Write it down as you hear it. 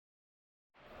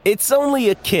It's only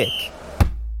a kick,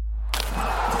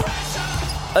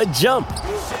 a jump,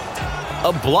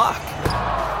 a block.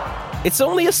 It's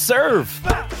only a serve.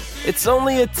 It's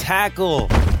only a tackle,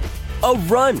 a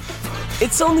run.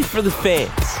 It's only for the fans.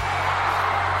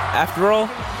 After all,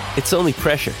 it's only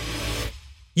pressure.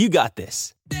 You got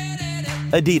this.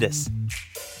 Adidas.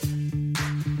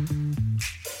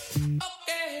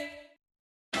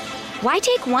 Why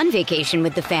take one vacation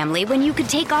with the family when you could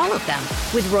take all of them?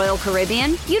 With Royal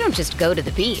Caribbean, you don't just go to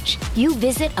the beach. You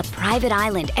visit a private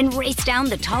island and race down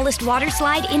the tallest water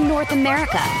slide in North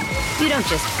America. You don't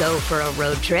just go for a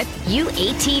road trip. You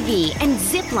ATV and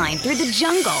zip line through the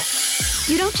jungle.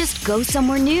 You don't just go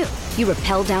somewhere new. You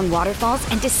rappel down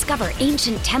waterfalls and discover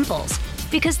ancient temples.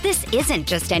 Because this isn't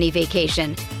just any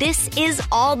vacation. This is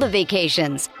all the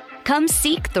vacations. Come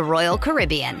seek the Royal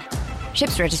Caribbean.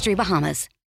 Ships Registry, Bahamas.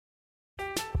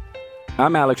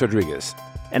 I'm Alex Rodriguez.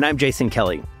 And I'm Jason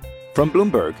Kelly. From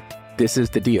Bloomberg, this is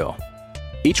The Deal.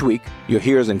 Each week, you'll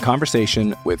hear us in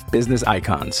conversation with business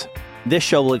icons. This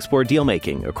show will explore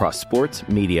deal-making across sports,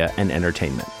 media, and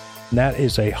entertainment. That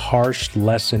is a harsh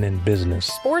lesson in business.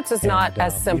 Sports is not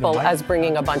as simple as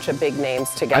bringing a bunch of big names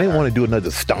together. I didn't want to do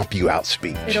another stomp you out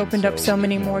speech. It opened up so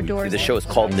many more doors. The show is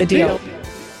called The Deal.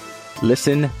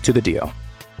 Listen to The Deal.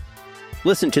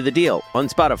 Listen to The Deal on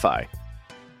Spotify.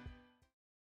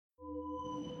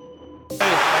 It's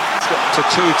got to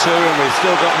 2-2 and we've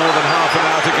still got more than half an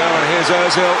hour to go, and here's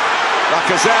Ozil.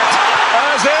 Lacazette.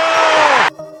 Ozil!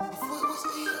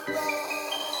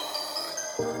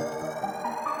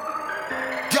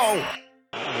 Yo!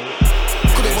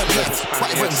 Could it went left,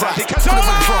 but it went right. Could it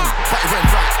went wrong, but it went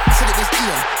right. Said it was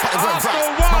Ian, but it went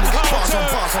right. Man, we got bars on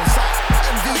sight.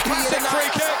 MVP of the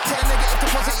night. Tell a negative to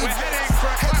positive. We're heading for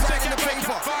a classic FA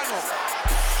Cup final.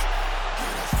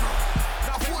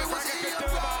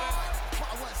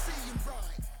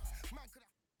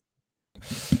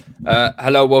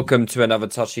 Hello, welcome to another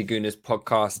Touchy Gooners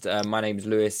podcast. My name is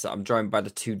Lewis. I'm joined by the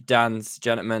two Dans,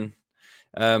 gentlemen.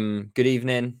 Good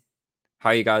evening. How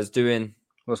are you guys doing?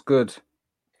 What's good?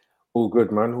 All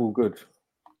good, man. All good.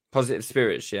 Positive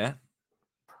spirits, yeah?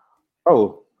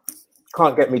 Oh,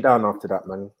 can't get me down after that,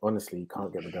 man. Honestly, you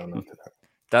can't get me down after that.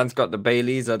 Dan's got the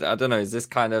Baileys. I don't know. Is this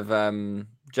kind of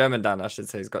German Dan, I should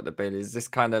say, has got the Baileys. Is this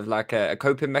kind of like a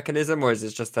coping mechanism, or is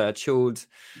it just a chilled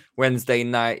Wednesday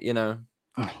night, you know?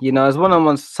 You know, as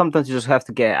one-on-one, sometimes you just have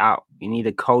to get it out. You need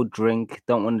a cold drink.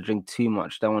 Don't want to drink too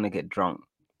much. Don't want to get drunk.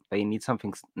 But you need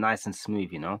something nice and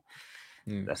smooth, you know?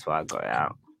 That's why I got it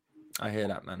out. I hear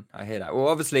that, man. I hear that. Well,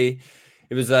 obviously,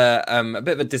 it was a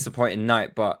bit of a disappointing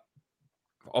night, but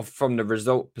from the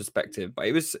result perspective, but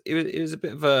it was a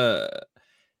bit of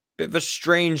a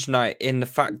strange night in the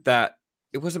fact that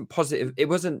it wasn't positive. It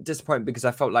wasn't disappointing because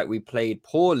I felt like we played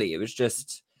poorly. It was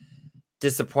just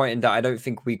disappointing that I don't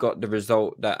think we got the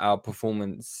result that our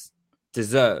performance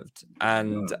deserved,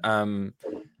 and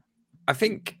I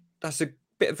think that's a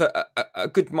bit of a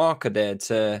good marker there.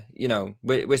 To, you know,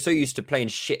 we're so used to playing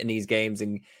shit in these games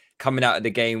and coming out of the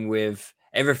game with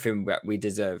everything that we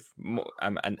deserve,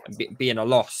 and being a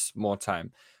loss more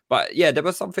time. But yeah, there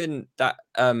was something that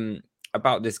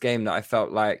about this game that I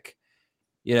felt like,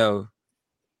 you know,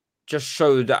 just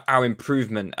showed our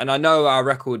improvement. And I know our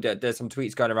record, there's some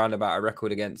tweets going around about our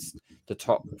record against the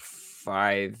top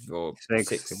 5 or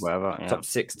six, whatever, top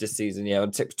 6 this season, yeah, or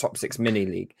top 6 mini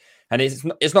league. And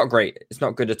it's not great. It's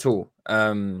not good at all.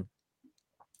 And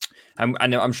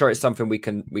I'm sure it's something we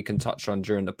can touch on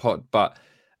during the pod. But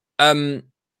Dan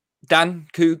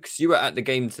Cougs, you were at the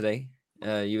game today.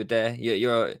 You were there.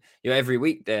 You're every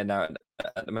week there now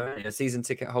at the moment. You're a season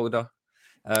ticket holder.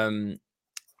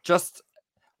 Just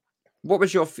what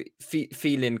was your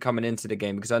feeling coming into the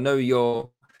game? Because I know you're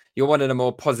one of the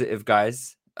more positive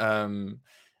guys, and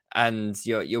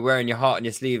you're wearing your heart on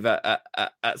your sleeve at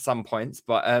some points.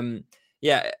 But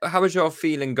yeah, how was your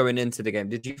feeling going into the game?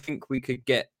 Did you think we could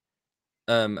get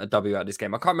a W out of this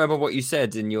game? I can't remember what you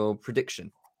said in your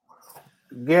prediction.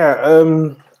 Yeah,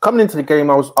 coming into the game,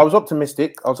 I was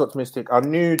optimistic. I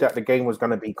knew that the game was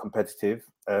going to be competitive.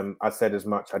 I said as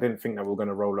much. I didn't think that we were going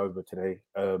to roll over today.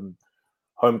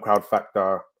 Home crowd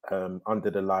factor,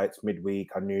 under the lights, midweek.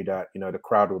 I knew that, you know, the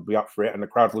crowd would be up for it, and the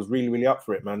crowd was really, really up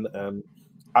for it, man.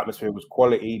 Atmosphere was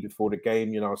quality before the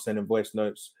game. You know, I was sending voice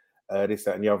notes, this,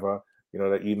 that, and the other. You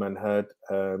know, that you man heard,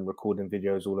 recording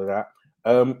videos, all of that.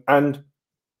 And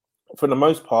for the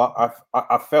most part,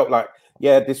 I felt like,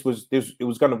 yeah, we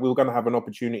were gonna have an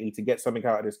opportunity to get something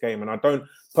out of this game. And I don't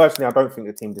think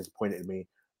the team disappointed me.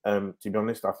 To be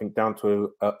honest, I think down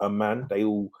to a man, they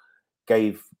all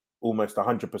gave almost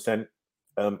 100%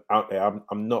 out there.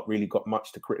 I'm not really got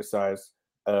much to criticize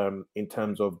in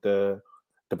terms of the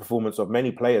the performance of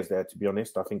many players there. To be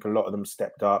honest, I think a lot of them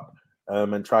stepped up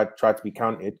and tried to be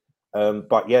counted.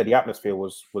 But yeah, the atmosphere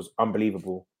was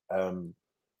unbelievable.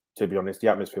 To be honest, the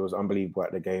atmosphere was unbelievable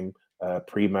at the game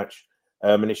pre-match,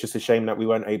 and it's just a shame that we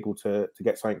weren't able to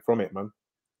get something from it, man.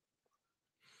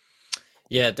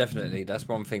 Yeah, definitely. That's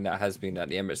one thing that has been at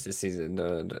the Emirates this season.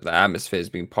 The atmosphere has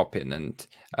been popping, and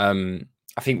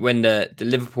I think when the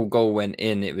Liverpool goal went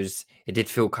in, it did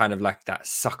feel kind of like that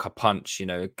sucker punch, you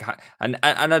know, and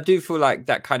I do feel like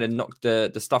that kind of knocked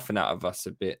the stuffing out of us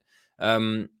a bit.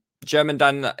 German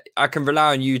Dan, I can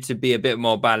rely on you to be a bit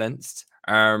more balanced.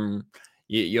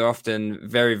 You're often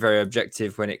very, very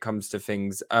objective when it comes to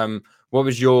things. What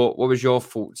was your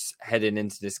thoughts heading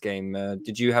into this game?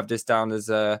 Did you have this down as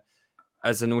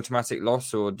an automatic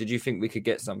loss, or did you think we could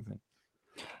get something?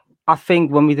 I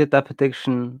think when we did that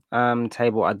prediction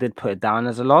table, I did put it down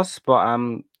as a loss, but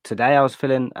today I was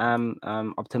feeling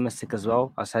optimistic as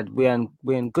well. I said we're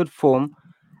in good form,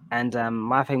 and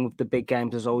my thing with the big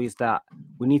games is always that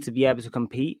we need to be able to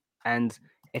compete, and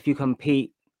if you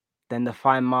compete, then the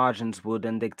fine margins will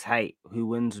then dictate who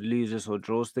wins, loses, or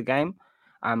draws the game.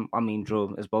 I mean,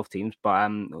 draw as both teams,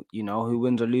 but you know, who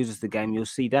wins or loses the game, you'll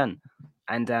see then.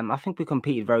 And I think we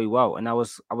competed very well, and I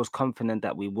was confident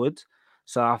that we would.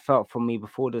 So I felt for me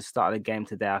before the start of the game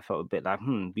today, I felt a bit like,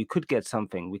 we could get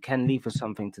something. We can leave for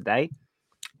something today.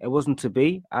 It wasn't to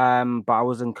be, but I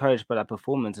was encouraged by that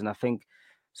performance, and I think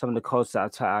some of the quotes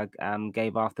that I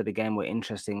gave after the game were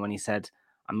interesting when he said,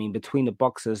 I mean, between the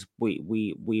boxes,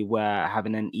 we were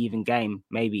having an even game,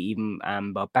 maybe even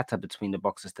but better between the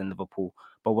boxes than Liverpool.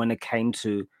 But when it came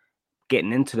to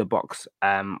getting into the box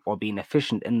or being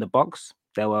efficient in the box,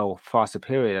 they were far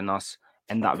superior than us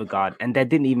in that regard. And they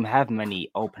didn't even have many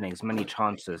openings, many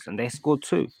chances, and they scored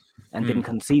 2 and didn't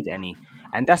concede any.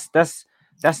 And that's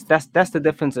the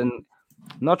difference in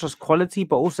not just quality,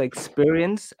 but also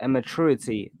experience and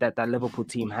maturity that Liverpool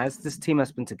team has. This team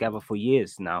has been together for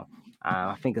years now.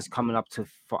 I think it's coming up to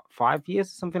 5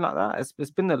 years, something like that.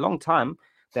 It's been a long time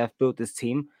they have built this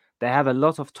team. They have a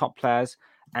lot of top players,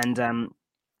 and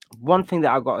one thing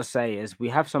that I've got to say is we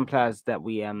have some players that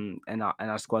we in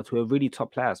our squad who are really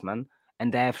top players, man,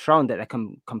 and they have shown that they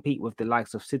can compete with the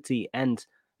likes of City and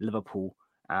Liverpool.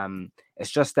 It's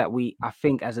just that I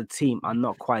think as a team are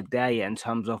not quite there yet in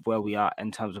terms of where we are,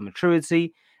 in terms of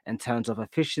maturity, in terms of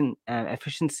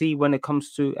efficiency when it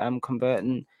comes to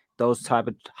converting those type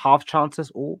of half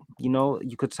chances, or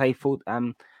you could say full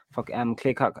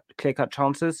clear cut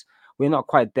chances. We're not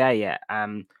quite there yet.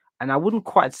 And I wouldn't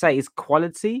quite say it's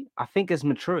quality. I think it's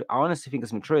maturity. I honestly think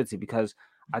it's maturity, because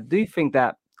I do think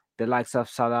that the likes of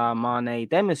Salah, Mane,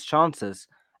 they miss chances.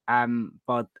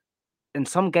 But in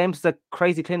some games, they're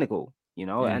crazy clinical,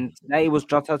 and today it was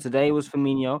Jota, today it was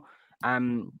Firmino.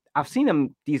 I've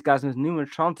seen these guys miss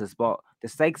numerous chances, but the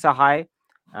stakes are high.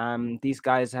 These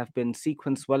guys have been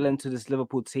sequenced well into this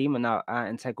Liverpool team and are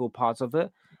integral parts of it,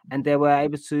 and they were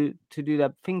able to do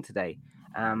that thing today.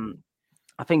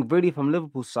 I think really from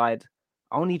Liverpool's side,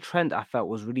 only Trent I felt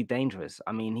was really dangerous.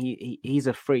 I mean, he's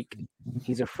a freak.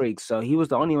 He's a freak. So he was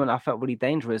the only one I felt really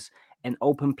dangerous in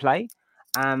open play.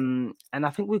 And I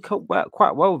think we could work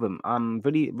quite well with him. I'm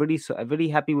really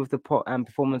happy with the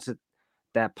performance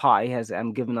that Partey has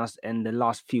given us in the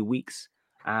last few weeks.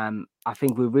 I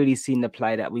think we've really seen the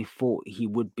play that we thought he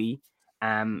would be.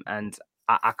 And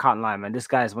I can't lie, man. This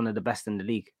guy is one of the best in the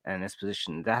league in this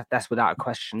position. That's without a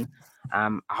question. I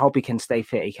hope he can stay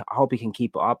fit. I hope he can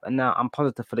keep it up. And I'm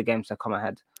positive for the games that come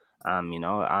ahead.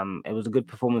 It was a good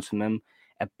performance from him.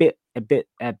 A bit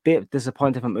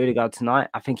disappointed from Odegaard tonight.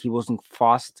 I think he wasn't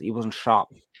fast. He wasn't sharp.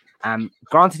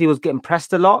 Granted, he was getting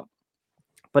pressed a lot,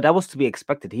 but that was to be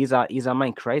expected. He's our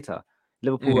main creator.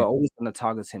 Liverpool were always going to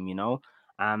target him.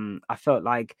 I felt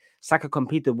like Saka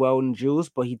competed well in duels,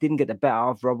 but he didn't get the better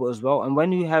of Robert as well. And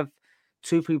when you have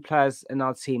 2-3 players in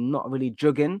our team not really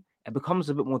jugging, it becomes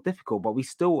a bit more difficult. But we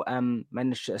still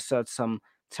managed to assert some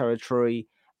territory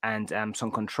and some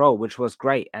control, which was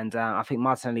great. And I think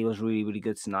Martinelli was really, really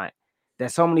good tonight.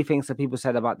 There's so many things that people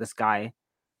said about this guy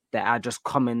that are just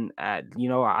common. I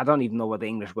don't even know what the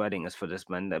English wording is for this,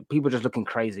 man. People are just looking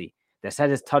crazy. They said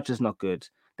his touch is not good.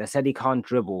 They said he can't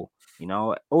dribble.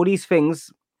 All these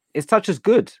things. His touch is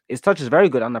good. His touch is very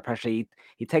good under pressure. He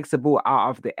takes the ball out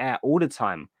of the air all the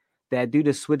time. They do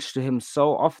the switch to him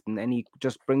so often, and he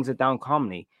just brings it down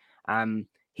calmly.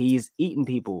 He's eaten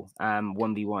people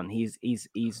 1v1. He's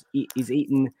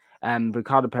eaten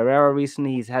Ricardo Pereira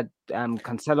recently. He's had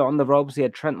Cancelo on the ropes. He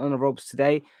had Trent on the ropes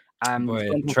today. Trent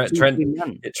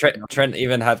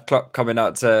even had Klopp coming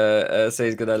out to say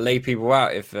he's going to lay people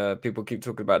out if people keep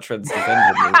talking about Trent's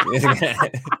defending.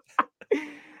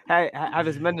 have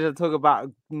his manager talk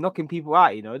about knocking people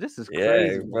out. You know, this is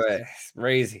crazy. Yeah, but it's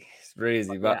crazy.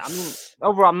 But yeah, I mean,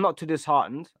 overall, I'm not too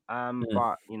disheartened. Mm.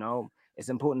 But you know, it's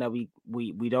important that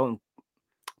we don't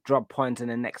drop points in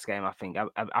the next game. I think. I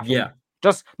think Yeah.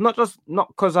 not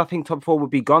because I think top four would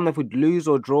be gone if we'd lose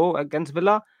or draw against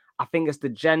Villa. I think it's the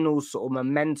general sort of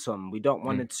momentum. We don't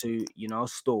want it to, you know,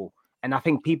 stall. And I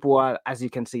think people are, as you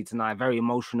can see tonight, very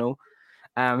emotional.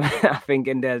 I think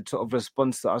in their sort of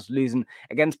response to us losing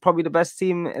against probably the best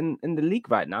team in the league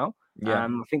right now. Yeah.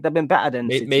 I think they've been better than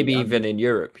maybe even in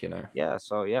Europe, you know. Yeah,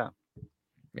 so yeah.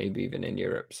 Maybe even in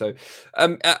Europe. So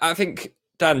I think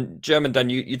German Dan,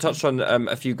 you touched on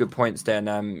a few good points there.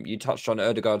 And you touched on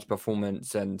Ødegaard's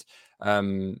performance, and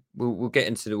we'll get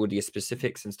into all the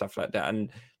specifics and stuff like that.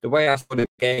 And the way I saw the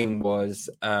game was,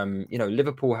 you know,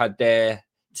 Liverpool had their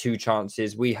 2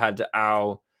 chances. We had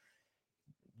our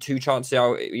 2 chances.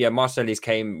 Martinelli's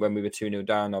came when we were 2-0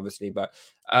 down, obviously. But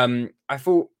I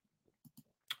thought,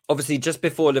 obviously, just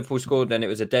before Liverpool scored, then it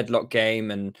was a deadlock game,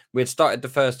 and we had started the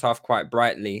first half quite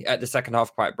brightly, the second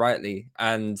half quite brightly.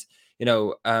 And, you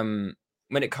know,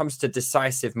 when it comes to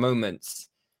decisive moments,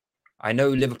 I know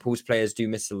Liverpool's players do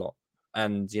miss a lot.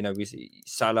 And, you know, we see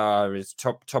Salah is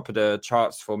top of the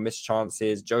charts for missed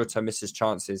chances. Jota misses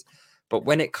chances. But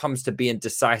when it comes to being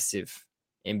decisive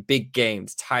in big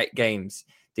games, tight games,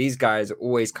 these guys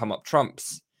always come up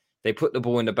trumps. They put the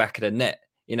ball in the back of the net.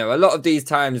 You know, a lot of these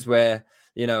times where,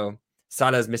 you know,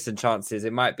 Salah's missing chances,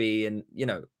 it might be in, you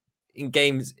know, in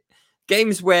games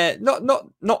where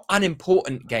not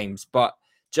unimportant games, but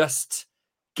just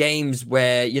games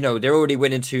where, you know, they're already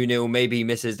winning 2-0, maybe he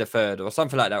misses the third or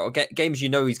something like that, or games, you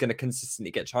know, he's going to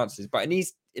consistently get chances. But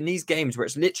in these games where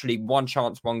it's literally one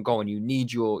chance, one goal, and you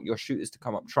need your shooters to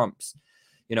come up trumps,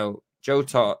 you know,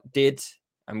 Jota did,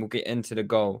 and we'll get into the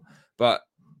goal. But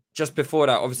just before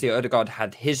that, obviously, Ødegaard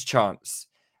had his chance.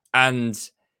 And,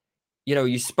 you know,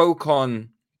 you spoke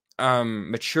on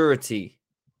maturity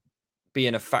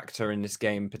being a factor in this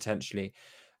game, potentially.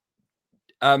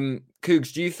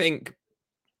 Cougs, do you think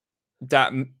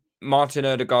that Martin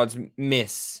Ødegaard's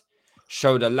miss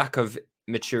showed a lack of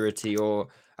maturity or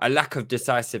a lack of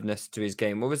decisiveness to his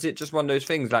game? Or was it just one of those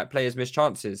things like players miss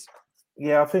chances?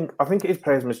 Yeah, I think it is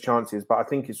players miss chances, but I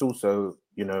think it's also,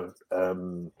 you know,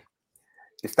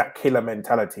 it's that killer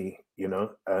mentality, you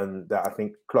know, and that I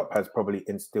think Klopp has probably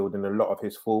instilled in a lot of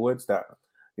his forwards that,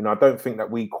 you know, I don't think that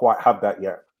we quite have that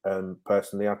yet.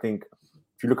 Personally, I think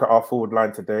if you look at our forward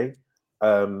line today,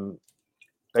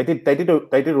 they did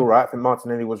all right. I think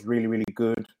Martinelli was really, really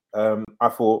good. I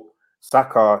thought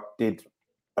Saka did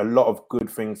a lot of good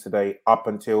things today up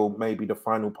until maybe the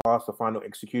final pass, the final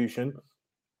execution.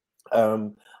 I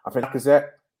think Lacazette,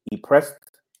 he pressed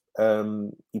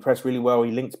really well.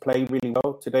 He linked play really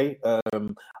well today.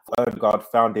 Ødegaard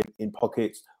found it in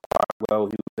pockets quite well.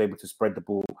 He was able to spread the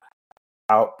ball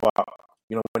out, but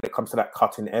you know, when it comes to that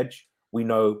cutting edge, we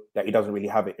know that he doesn't really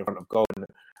have it in front of goal.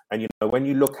 And you know, when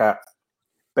you look at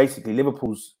basically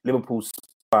Liverpool's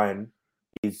line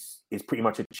is pretty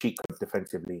much a cheat code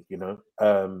defensively. You know,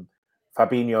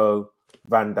 Fabinho,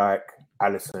 Van Dijk,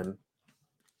 Alisson.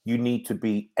 You need to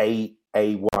be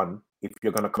A1 if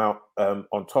you're going to come out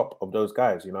on top of those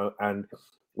guys, you know. And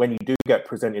when you do get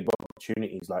presented with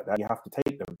opportunities like that, you have to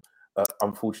take them.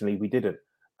 Unfortunately, we didn't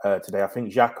today. I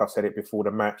think Xhaka said it before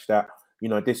the match that, you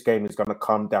know, this game is going to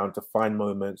come down to fine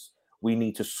moments. We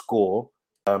need to score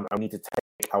and we need to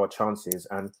take our chances.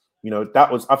 And, you know,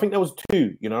 I think there was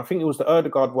 2, you know. I think it was the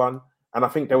Ødegaard one. And I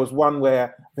think there was one where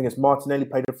I think it's Martinelli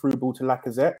played a through ball to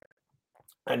Lacazette.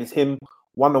 And it's him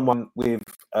one-on-one with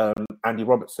Andy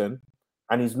Robertson,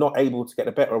 and he's not able to get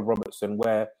the better of Robertson,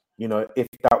 where, you know, if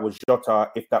that was Jota,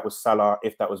 if that was Salah,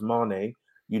 if that was Mane,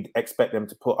 you'd expect them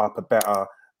to put up a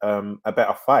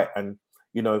better fight. And,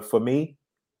 you know, for me,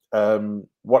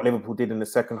 what Liverpool did in the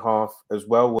second half as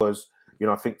well was, you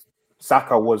know, I think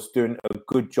Saka was doing a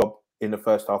good job in the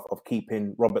first half of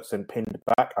keeping Robertson pinned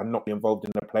back and not be involved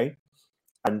in the play.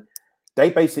 And they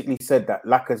basically said that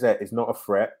Lacazette is not a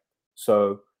threat.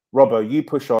 So, Robbo, you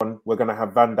push on. We're going to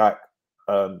have Van Dijk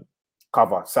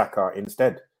cover Saka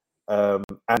instead. And,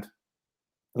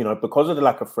 you know, because of the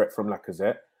lack of threat from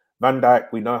Lacazette, Van Dijk,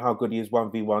 we know how good he is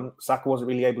 1v1. Saka wasn't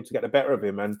really able to get the better of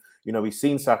him. And, you know, we've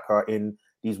seen Saka in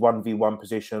these 1v1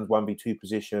 positions, 1v2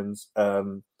 positions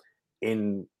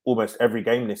in almost every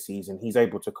game this season. He's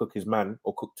able to cook his man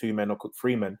or cook 2 men or cook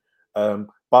 3 men.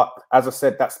 But as I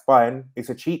said, that spine is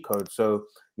a cheat code. So,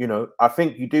 you know, I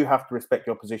think you do have to respect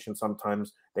your position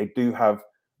sometimes. They do have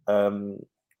a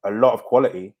lot of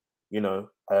quality, you know.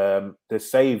 The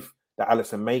save that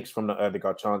Alisson makes from the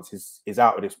Ødegaard chance is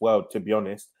out of this world, to be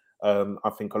honest.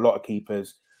 I think a lot of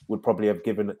keepers would probably have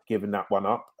given that one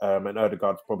up, and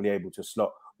Ødegaard's probably able to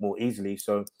slot more easily.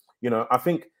 So I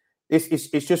think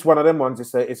it's just one of them ones.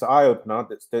 It's an eye opener.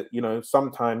 That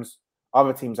sometimes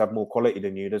other teams have more quality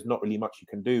than you. There's not really much you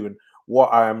can do. And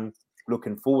what I'm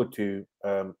looking forward to,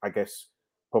 I guess,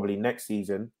 probably next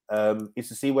season, is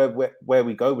to see where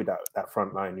we go with that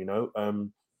front line.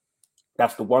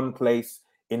 That's the one place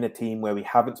in the team where we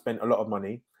haven't spent a lot of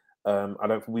money.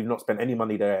 We've not spent any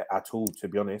money there at all, to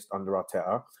be honest, under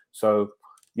Arteta. So,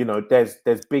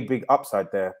 there's big upside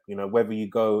there. Whether you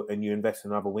go and you invest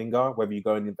in another winger, whether you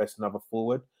go and invest in another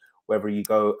forward, whether you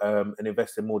go and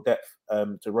invest in more depth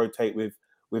to rotate with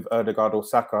Ødegaard or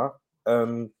Saka,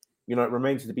 it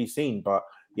remains to be seen. But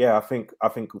yeah, I think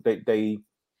they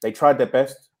tried their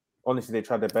best. Honestly, they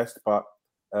tried their best, but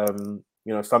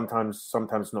sometimes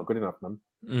it's not good enough, man.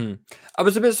 I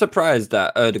was a bit surprised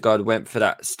that Ødegaard went for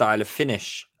that style of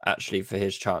finish actually for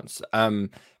his chance.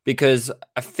 Because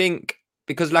I think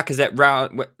Lacazette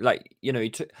he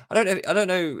took. I don't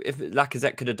know if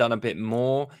Lacazette could have done a bit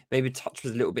more. Maybe touch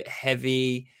was a little bit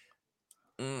heavy.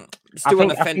 Still on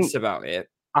the fence about it.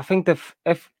 I think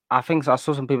I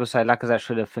saw some people say Lacazette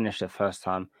should have finished it first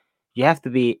time. You have to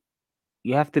be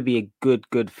a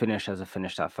good finisher to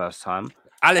finish that first time.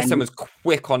 Alisson was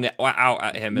quick on it out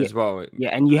at him as well. Yeah,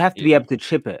 and you have to be able to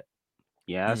chip it.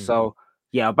 Yeah, so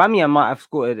Aubameyang might have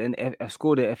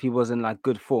scored it if he was in like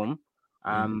good form.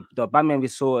 The Aubameyang we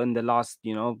saw in the last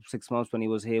 6 months when he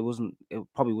was here it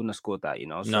probably wouldn't have scored that.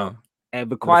 So no, it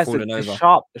requires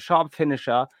a sharp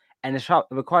finisher, and it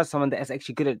requires someone that is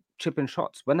actually good at chipping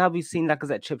shots. When have we seen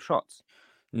Lacazette chip shots?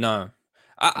 No.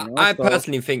 I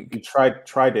personally think he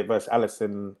tried it versus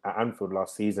Alisson at Anfield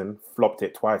last season, flopped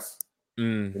it twice.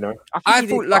 I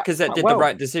thought Lacazette did the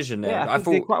right decision there. Yeah, I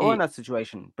thought he did quite well in that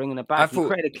situation, bringing it back. He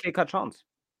created a clear-cut chance.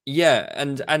 Yeah,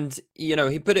 and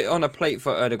he put it on a plate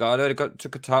for Ødegaard. Ødegaard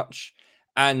took a touch,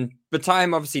 and the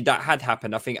time obviously that had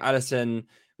happened, I think Alisson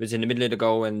was in the middle of the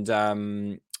goal, and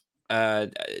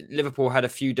Liverpool had a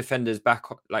few defenders back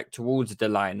like towards the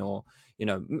line, or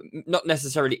not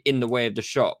necessarily in the way of the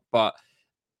shot, but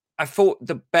I thought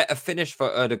the better finish for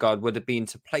Ødegaard would have been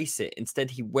to place it. Instead,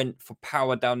 he went for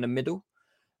power down the middle.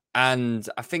 And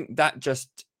I think that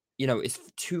just, is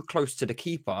too close to the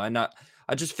keeper. And I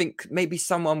just think maybe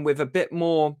someone with a bit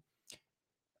more,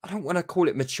 I don't want to call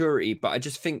it maturity, but I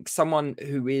just think someone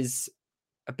who is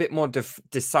a bit more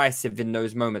decisive in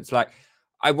those moments. Like,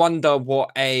 I wonder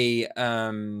what a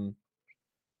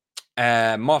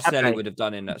Martinelli would have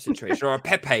done in that situation, or a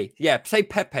Pepe. Yeah, say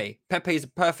Pepe. Pepe is a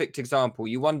perfect example.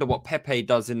 You wonder what Pepe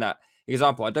does in that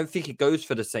example. I don't think he goes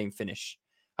for the same finish.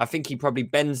 I think he probably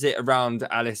bends it around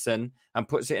Alisson and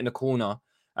puts it in the corner.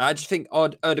 I just think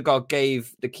Ødegaard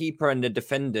gave the keeper and the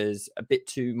defenders a bit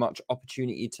too much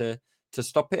opportunity to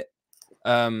stop it.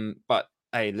 But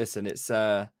hey, listen, it's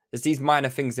these minor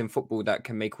things in football that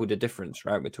can make all the difference,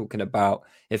 right? We're talking about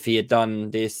if he had done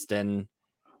this, then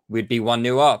we'd be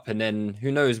 1-0 up, and then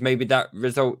who knows? Maybe that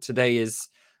result today is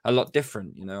a lot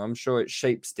different. I'm sure it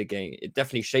shapes the game. It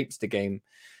definitely shapes the game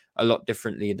a lot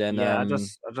differently than. Yeah, I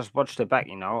just watched it back.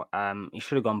 He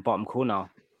should have gone bottom corner.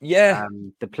 Yeah,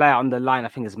 the player on the line, I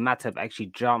think, is Matip, actually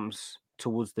jumps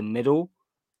towards the middle.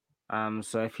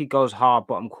 So if he goes hard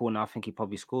bottom corner, I think he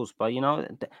probably scores. But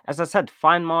as I said,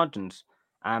 fine margins.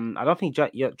 I don't think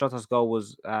Jota's goal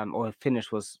was or finish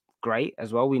was great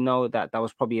as well. We know that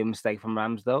was probably a mistake from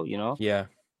Ramsdale. Yeah,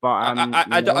 but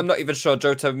I'm not even sure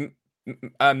Jota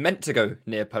meant to go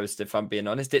near post. If I'm being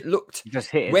honest, it looked just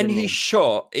hit it, when he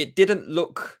shot. It didn't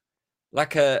look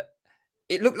like it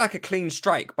looked like a clean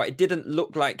strike, but it didn't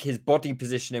look like his body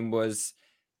positioning was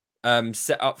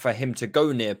set up for him to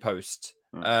go near post.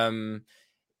 And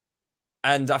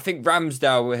I think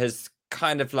Ramsdale has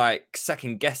kind of like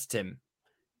second guessed him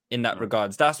in that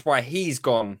regards. That's why he's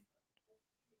gone.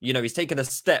 He's taken a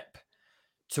step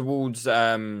towards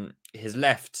his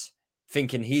left,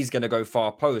 thinking he's going to go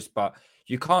far post. But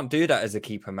you can't do that as a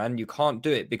keeper, man. You can't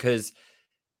do it, because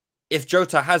if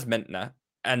Jota has meant that,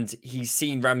 and he's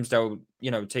seen Ramsdale,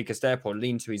 take a step or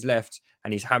lean to his left,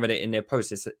 and he's hammered it in their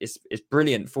post, it's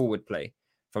brilliant forward play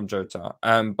from Jota.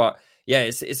 But yeah,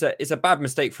 it's a bad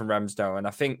mistake from Ramsdale, and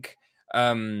I think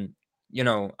I'm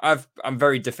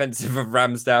very defensive of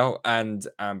Ramsdale, and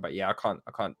but yeah, I can't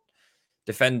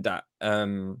defend that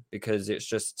because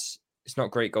it's not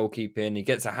great goalkeeping. He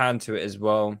gets a hand to it as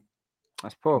well.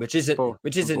 That's poor. Which isn't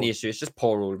the issue. It's just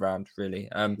poor all around, really.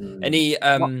 Yeah,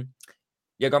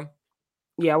 go on.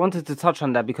 Yeah, I wanted to touch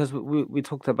on that because we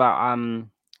talked about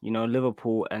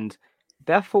Liverpool, and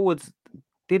their forwards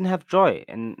didn't have joy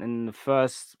in the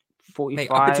first 45. Mate,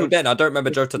 up until then, I don't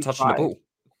remember Jota touching the ball.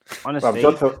 Honestly,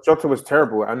 Jota was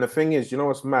terrible. And the thing is, you know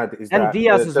what's mad is and that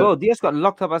Diaz as well. Diaz got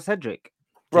locked up by Cedric.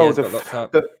 Bro, got locked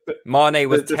up. Mane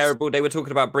was terrible. They were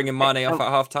talking about bringing Mane off at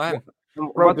half time.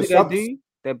 What do they do?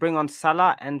 They bring on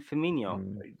Salah and Firmino.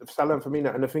 Salah and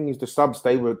Firmino. And the thing is, the subs,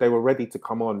 they were ready to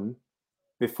come on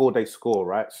before they score,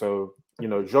 right? So, you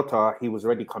know, Jota, he was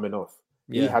already coming off.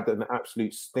 Yeah. He had an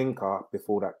absolute stinker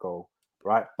before that goal,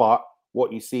 right? But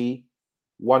what you see,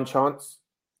 one chance,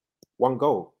 one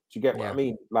goal. Do you get what I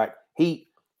mean? Like,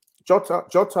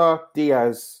 Jota,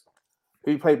 Diaz,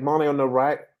 who played Mane on the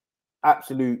right,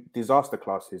 absolute disaster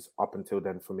classes up until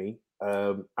then for me.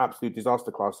 Absolute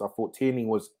disaster class. I thought Tierney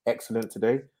was excellent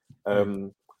today.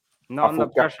 Not under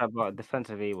pressure, but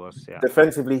defensively he was. Yeah.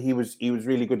 Defensively, he was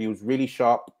really good. He was really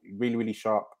sharp, really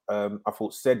sharp. I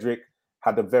thought Cedric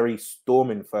had a very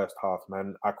storming first half,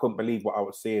 man. I couldn't believe what I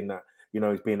was seeing. That, you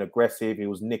know, he's being aggressive. He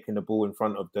was nicking the ball in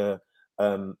front of the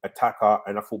attacker,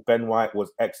 and I thought Ben White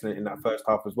was excellent in that first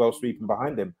half as well, sweeping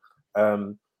behind him.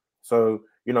 So,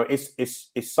 you know, it's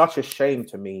such a shame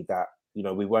to me that, you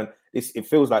know, we weren't. It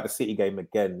feels like the City game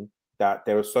again, that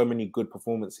there are so many good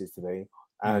performances today,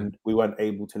 and we weren't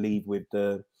able to leave with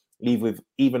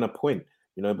even a point.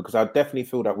 You know, because I definitely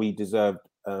feel that we deserved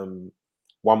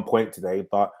 1 point today.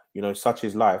 But, you know, such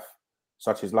is life,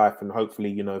 and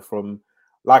hopefully, you know, from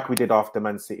like we did after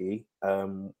Man City,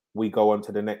 we go on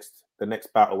to the next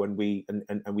battle and we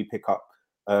pick up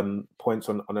points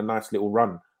on a nice little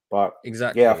run. But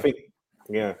exactly, yeah, I think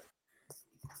yeah.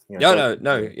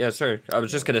 No. Yeah, sorry. I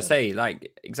was just gonna say,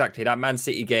 like, exactly, that Man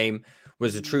City game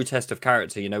was a true test of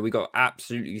character. You know, we got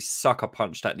absolutely sucker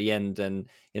punched at the end, and,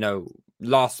 you know,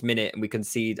 last minute, and we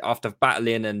concede after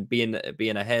battling and being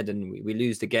ahead, and we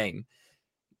lose the game.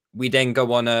 We then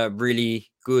go on a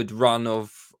really good run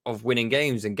of winning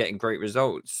games and getting great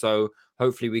results. So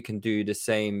hopefully we can do the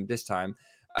same this time.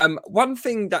 One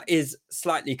thing that is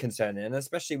slightly concerning, and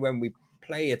especially when we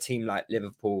play a team like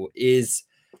Liverpool, is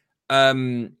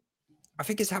I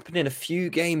think it's happened in a few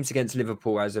games against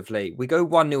Liverpool as of late. We go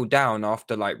 1-0 down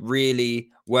after, like, really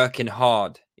working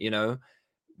hard, you know.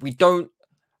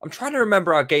 I'm trying to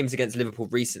remember our games against Liverpool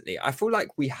recently. I feel like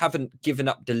we haven't given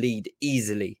up the lead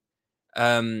easily.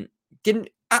 At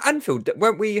Anfield,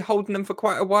 weren't we holding them for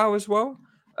quite a while as well?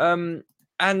 And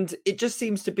it just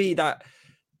seems to be that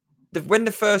when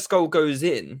the first goal goes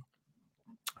in,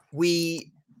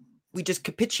 we just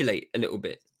capitulate a little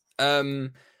bit.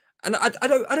 And I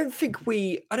don't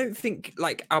think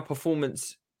like our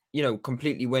performance, you know,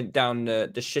 completely went down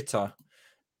the shitter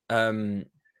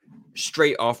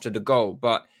straight after the goal,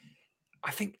 but I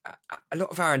think a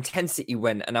lot of our intensity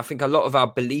went, and I think a lot of our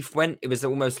belief went. It was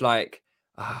almost like,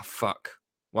 fuck,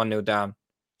 1-0 down,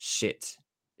 shit,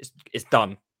 it's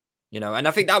done, you know. And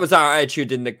I think that was our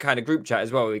attitude in the kind of group chat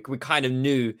as well. We kind of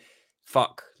knew,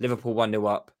 fuck, Liverpool 1-0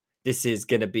 up. This is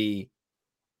gonna be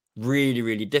really,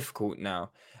 really difficult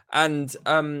now. And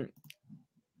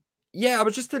yeah, I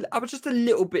was just a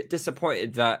little bit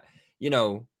disappointed that, you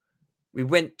know, we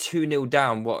went 2-0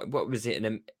 down. What was it?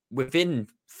 Within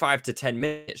 5 to 10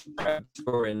 minutes,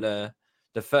 scoring the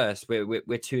first, we're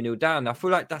 2-0 down. I feel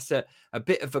like that's a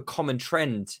bit of a common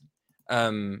trend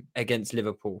against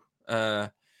Liverpool,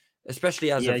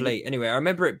 especially as of late. Anyway, I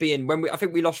remember it being I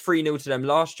think we lost 3-0 to them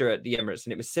last year at the Emirates,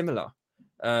 and it was similar.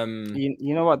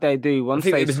 You know what they do? I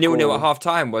think it was 0-0 at half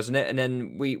time, wasn't it? And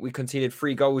then we conceded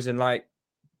 3 goals in like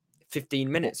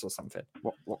 15 minutes or something.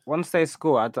 Once they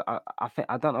score, I think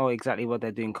I don't know exactly what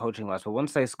they're doing coaching wise, but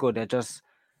once they score, they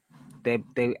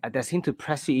seem to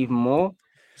press you even more.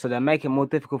 So they make it more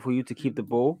difficult for you to keep the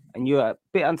ball, and you're a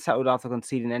bit unsettled after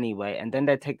conceding anyway. And then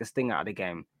they take the sting out of the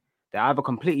game. They either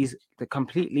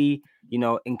completely, you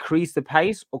know, increase the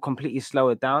pace or completely slow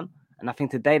it down. And I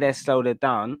think today they slowed it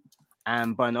down.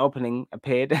 But an opening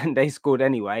appeared and they scored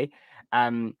anyway.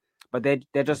 But they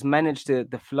just managed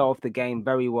the flow of the game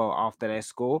very well after they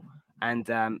score. And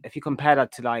if you compare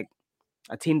that to like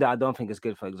a team that I don't think is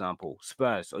good, for example,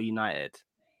 Spurs or United,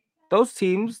 those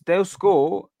teams, they'll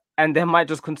score and they might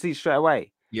just concede straight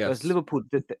away. Yes. Whereas Liverpool,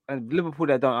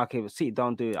 they don't. Okay, City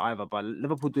don't do it either, but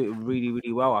Liverpool do it really,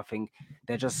 really well. I think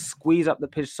they just squeeze up the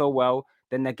pitch so well.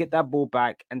 Then they get that ball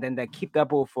back, and then they keep that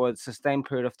ball for a sustained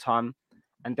period of time.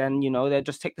 And then, you know, they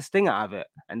just take the sting out of it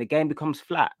and the game becomes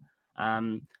flat.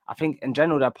 I think in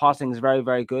general, their passing is very,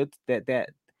 very good.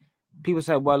 People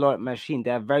say well-oiled machine.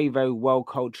 They're a very, very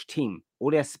well-coached team. All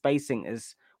their spacing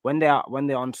is, when they're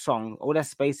on song, all their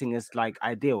spacing is like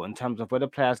ideal in terms of where the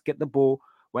players get the ball,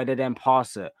 where they then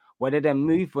pass it, where they then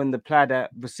move when the player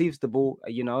that receives the ball,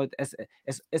 you know, it's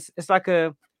like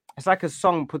a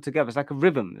song put together. It's like a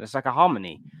rhythm. It's like a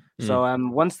harmony. So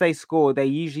once they score, they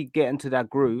usually get into that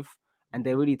groove. and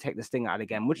they really take the sting out of the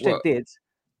game, which they did.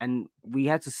 And we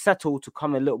had to settle to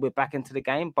come a little bit back into the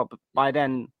game, but by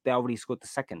then they already scored the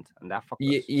second, and that fucked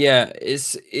us. Yeah,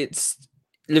 it's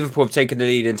Liverpool have taken the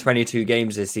lead in 22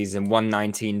 games this season, won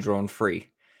 19, drawn 3.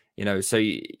 You know, so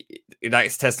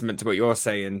that's testament to what you're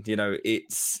saying. You know,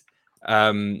 it's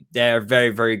they're a very,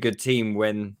 very good team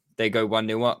when they go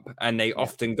 1-0 up, and they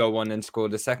often go on and score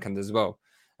the second as well.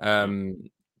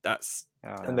 That's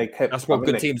what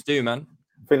good teams do, man.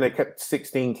 I think they kept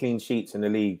 16 clean sheets in the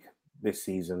league this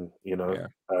season. You know,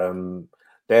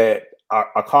 I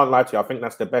can't lie to you. I think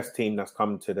that's the best team that's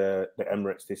come to the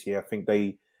Emirates this year. I think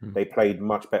they played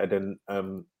much better than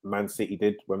Man City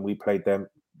did when we played them.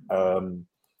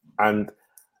 And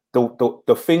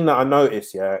the thing that I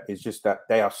noticed, is just that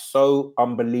they are so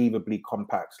unbelievably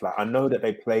compact. Like, I know that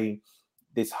they play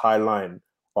this high line,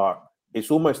 but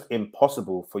it's almost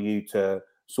impossible for you to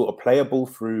sort of play a ball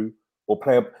through or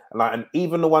and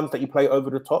even the ones that you play over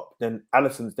the top, then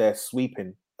Alisson's there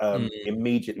sweeping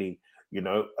immediately, you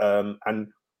know. And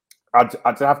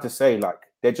I'd have to say, like,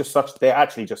 they're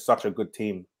actually just such a good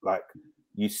team. Like,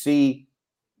 I see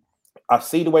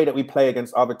the way that we play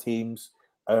against other teams.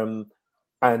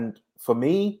 And for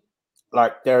me,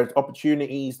 like, there's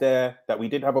opportunities there that we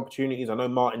did have opportunities. I know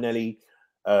Martinelli,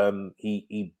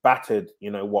 he battered,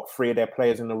 3 of their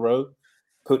players in a row,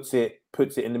 puts it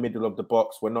in the middle of the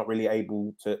box. We're not really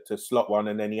able to slot one,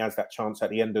 and then he has that chance at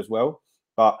the end as well.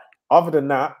 But other than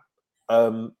that,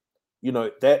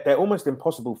 they're almost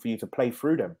impossible for you to play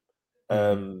through them.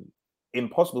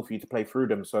 Impossible for you to play through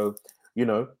them. So,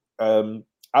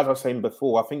 as I was saying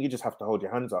before, I think you just have to hold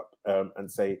your hands up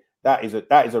and say that is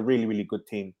a really, really good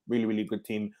team, really, really good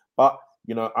team. But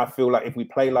I feel like if we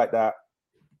play like that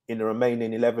in the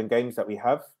remaining 11 games that we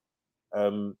have,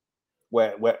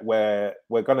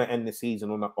 we're going to end the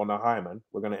season on a high, man.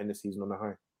 We're going to end the season on a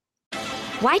high.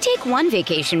 Why take one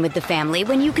vacation with the family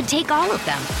when you could take all of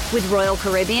them? With Royal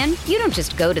Caribbean, you don't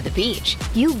just go to the beach.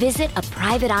 You visit a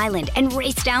private island and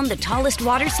race down the tallest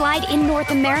water slide in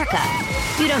North America.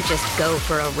 You don't just go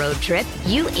for a road trip.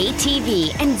 You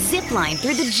ATV and zip line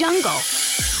through the jungle.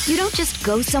 You don't just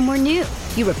go somewhere new.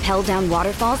 You rappel down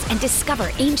waterfalls and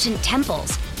discover ancient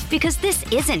temples. Because this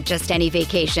isn't just any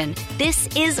vacation. This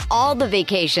is all the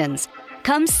vacations.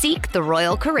 Come seek the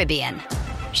Royal Caribbean.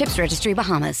 Ships Registry,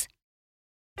 Bahamas.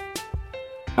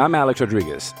 I'm Alex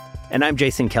Rodriguez. And I'm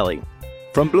Jason Kelly.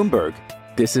 From Bloomberg,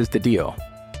 this is The Deal.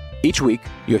 Each week,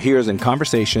 you'll hear us in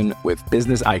conversation with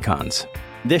business icons.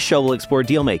 This show will explore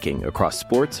deal-making across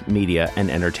sports, media, and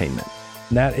entertainment.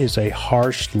 That is a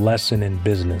harsh lesson in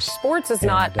business. Sports is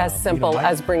not as simple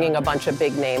as bringing a bunch of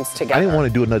big names together. I didn't want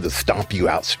to do another stomp you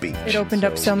out speech. It opened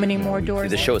up so many more doors.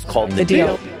 The show is called The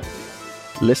Deal.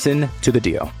 Listen to The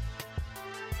Deal.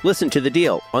 Listen to The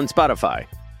Deal on Spotify.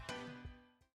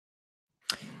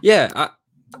 Yeah,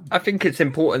 I think it's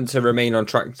important to remain on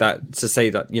track to say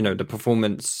that, the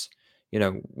performance,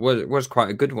 was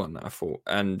quite a good one, I thought.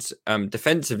 And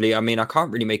defensively, I mean, I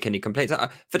can't really make any complaints.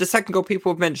 For the second goal,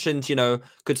 people have mentioned,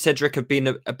 could Cedric have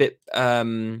been a bit...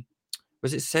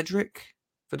 was it Cedric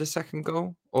for the second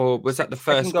goal? Or was that the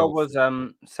first goal?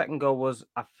 Second goal was,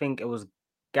 I think it was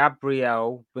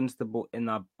Gabriel wins the ball in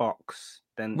our box.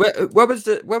 Then where was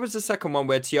the second one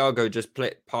where Thiago just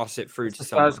passed it through to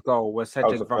someone? First goal where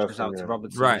Cedric rushes out to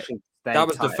Robertson. Right, that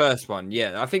was the first one.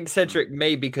 Yeah, I think Cedric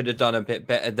maybe could have done a bit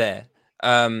better there.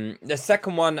 The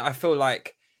second one, I feel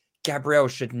like Gabriel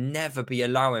should never be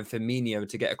allowing Firmino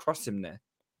to get across him there,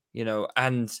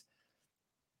 and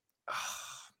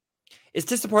it's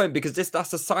disappointing because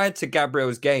that's a side to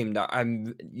Gabriel's game that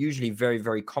I'm usually very,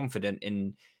 very confident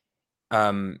in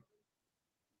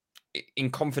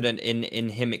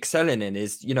him excelling in,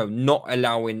 is not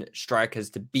allowing strikers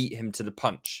to beat him to the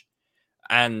punch.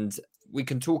 And we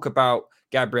can talk about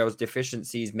Gabriel's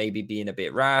deficiencies, maybe being a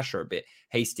bit rash or a bit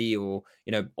hasty, or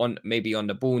on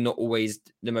the ball not always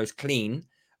the most clean,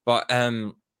 but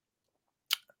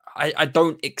I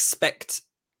don't expect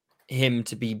him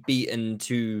to be beaten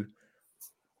to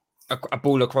a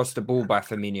ball across the ball by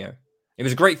Firmino. It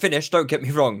was a great finish, don't get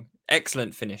me wrong,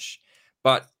 excellent finish,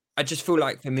 but I just feel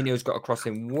like Firmino's got across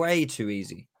him way too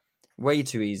easy.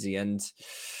 And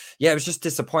yeah, it was just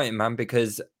disappointing, man,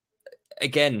 because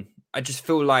again, I just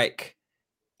feel like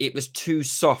it was too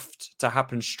soft to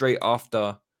happen straight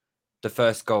after the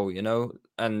first goal,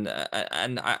 and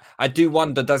I do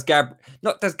wonder, does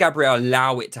Gabriel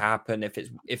allow it to happen if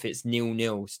it's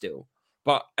 0-0 still?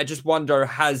 But I just wonder,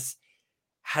 has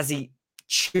he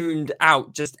tuned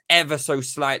out just ever so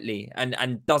slightly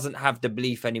and doesn't have the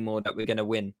belief anymore that we're going to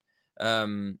win? I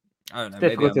don't know.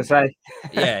 Difficult to say.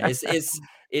 Yeah,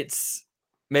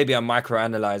 maybe I'm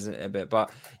microanalyzing it a bit, but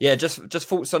yeah, just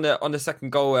thoughts on the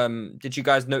second goal. Did you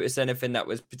guys notice anything that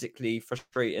was particularly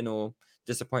frustrating or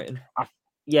disappointing?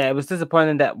 Yeah, it was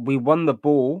disappointing that we won the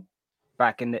ball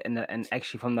back in the and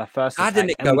actually from the first How attack, didn't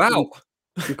it and go out?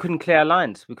 We couldn't clear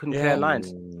lines. We couldn't clear Yeah.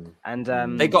 lines, and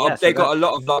They got a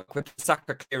lot of luck with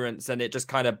Saka clearance, and it just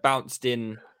kind of bounced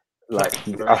in. Like,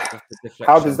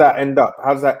 how does that end up?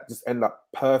 How does that just end up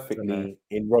perfectly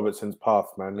in Robertson's path,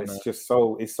 man? It's just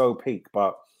it's so peak.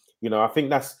 But you know, I think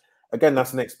that's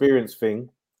an experience thing.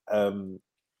 You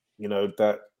know,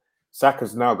 that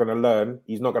Saka's now going to learn.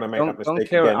 He's not going to make that mistake Don't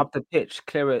clear again. it up the pitch.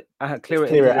 Clear it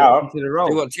out into the road.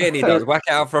 See what Tierney does. Whack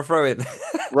it out for a throw in.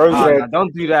 No,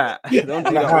 don't do that. Don't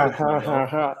do that.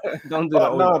 Don't do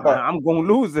that. But I'm going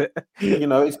to lose it. You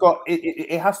know,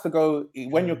 it has to go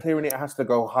when you're clearing it. It has to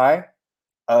go high,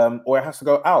 or it has to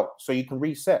go out so you can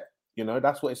reset. You know,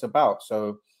 that's what it's about.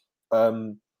 So,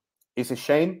 it's a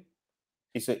shame.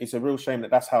 It's a real shame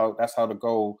that's how the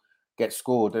goal gets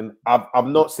scored. And I've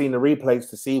not seen the replays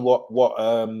to see what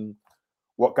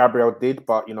Gabriel did,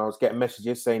 but you know, I was getting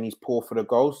messages saying he's poor for the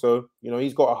goal. So you know,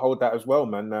 he's got to hold that as well,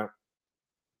 man.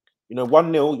 You know,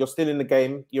 1-0, you're still in the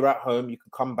game. You're at home. You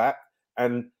can come back.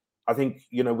 And I think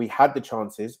you know we had the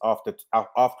chances after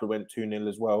it went 2-0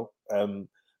 as well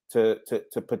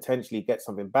to potentially get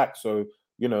something back. So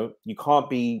you know, you can't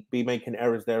be making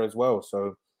errors there as well.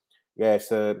 So yeah,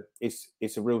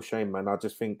 it's a real shame, man. I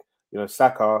just think you know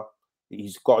Saka,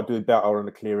 he's got to do better on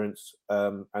the clearance,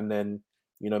 and then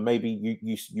you know maybe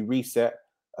you reset.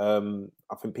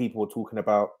 I think people were talking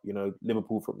about you know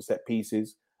Liverpool from set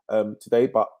pieces today,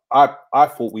 but I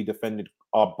thought we defended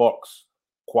our box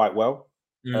quite well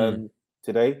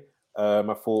today. I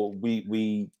thought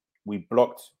we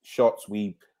blocked shots,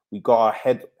 we got our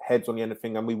heads on the end of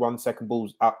thing, and we won second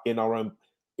balls up in our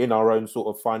own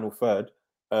sort of final third.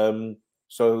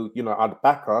 So you know I'd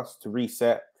back us to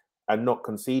reset and not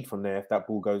concede from there if that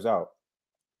ball goes out.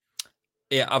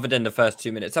 Yeah, other than the first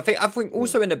 2 minutes. I think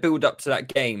also in the build up to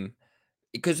that game,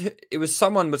 because it was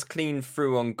someone was clean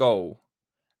through on goal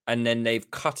and then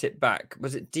they've cut it back.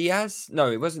 Was it Diaz?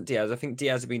 No, it wasn't Diaz. I think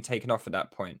Diaz had been taken off at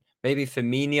that point. Maybe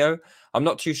Firmino. I'm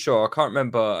not too sure. I can't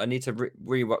remember. I need to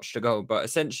rewatch the goal. But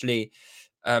essentially,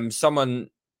 someone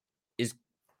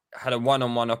had a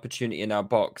one-on-one opportunity in our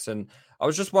box. And I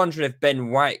was just wondering if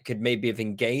Ben White could maybe have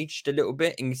engaged a little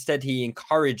bit. Instead, he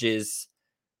encourages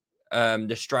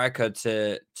the striker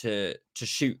to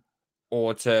shoot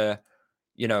or to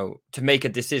make a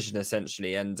decision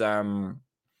essentially. And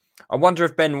I wonder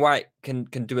if Ben White can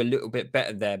do a little bit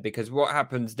better there, because what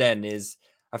happens then is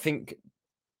I think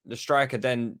the striker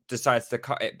then decides to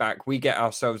cut it back. We get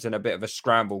ourselves in a bit of a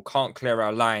scramble, can't clear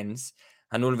our lines,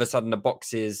 and all of a sudden the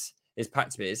box is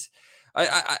packed with.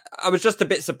 I was just a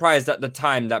bit surprised at the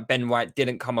time that Ben White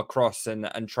didn't come across and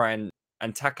try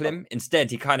and tackle him. Instead,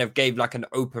 he kind of gave like an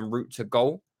open route to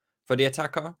goal for the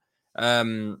attacker.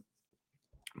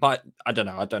 But I don't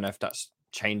know. I don't know if that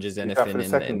changes anything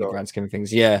in the grand scheme of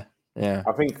things. Yeah.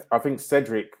 I think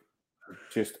Cedric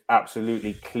just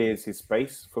absolutely clears his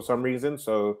space for some reason.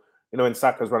 So, you know, when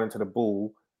Saka's running to the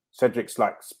ball, Cedric's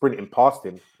like sprinting past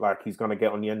him, like he's going to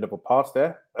get on the end of a pass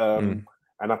there.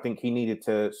 And I think he needed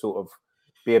to sort of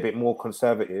be a bit more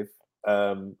conservative,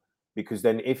 because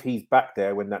then if he's back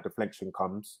there when that deflection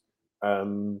comes,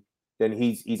 then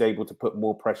he's able to put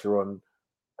more pressure on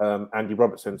Andy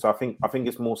Robertson. So I think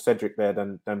it's more Cedric there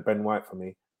than Ben White for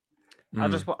me. I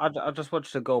just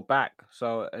watched the goal back.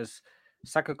 So as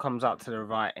Saka comes out to the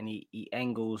right and he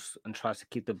angles and tries to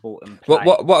keep the ball in play.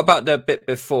 What about the bit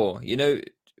before? You know,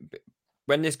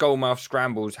 when this goalmouth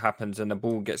scrambles happens and the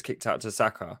ball gets kicked out to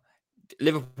Saka,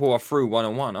 Liverpool are through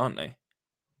 1-on-1, aren't they?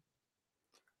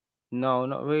 No,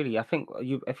 not really. I think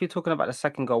if you're talking about the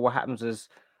second goal, what happens is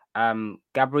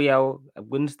Gabriel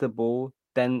wins the ball,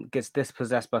 then gets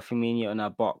dispossessed by Firmino in our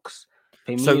box.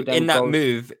 Firmino so in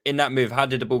that move, how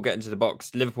did the ball get into the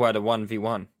box? Liverpool had a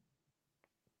 1v1.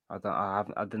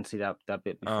 I didn't see that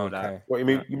bit before that. What you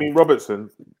mean? You mean Robertson?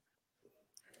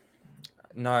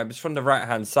 No, it was from the right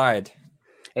hand side.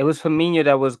 It was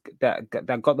Firmino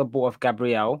that got the ball off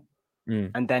Gabriel,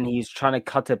 and then he's trying to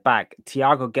cut it back.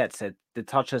 Thiago gets it. The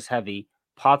touch is heavy.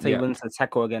 Partey wins the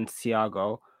tackle against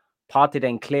Thiago. Partey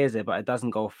then clears it, but it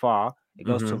doesn't go far. It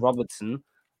goes to Robertson.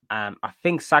 I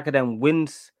think Saka then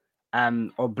wins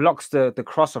or blocks the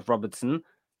cross of Robertson.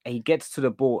 He gets to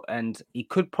the ball and he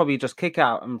could probably just kick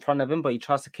out in front of him, but he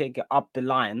tries to kick it up the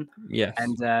line. Yes.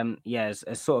 And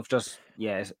it's sort of just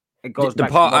it goes. The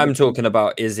part I'm talking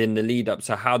about is in the lead up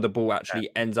to how the ball actually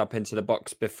ends up into the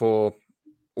box before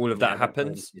all of that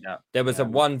happens. There was a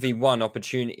 1v1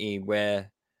 opportunity where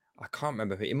I can't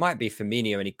remember who. It might be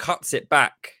Firmino, and he cuts it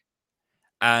back,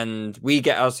 and we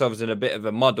get ourselves in a bit of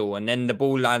a muddle, and then the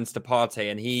ball lands to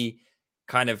Partey, and he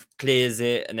kind of clears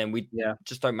it, and then we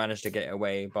just don't manage to get it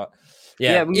away. But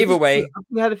either way,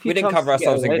 we had a few. We didn't cover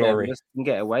ourselves in glory. We just didn't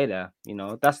get away there. You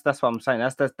know, that's what I'm saying.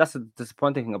 That's a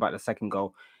disappointing thing about the second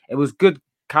goal. It was good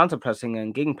counter pressing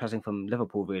and gegen pressing from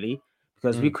Liverpool, really,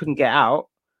 because we couldn't get out.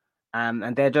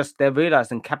 And they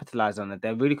realized and capitalized on it.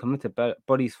 They're really committed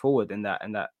bodies forward in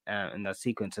that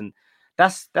sequence, and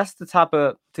that's the type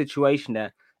of situation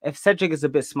there. If Cedric is a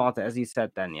bit smarter, as you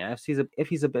said, then if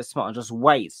he's a bit smarter and just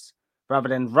waits rather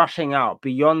than rushing out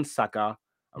beyond Saka,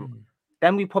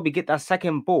 then we probably get that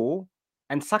second ball,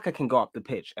 and Saka can go up the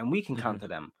pitch, and we can counter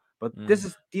them. But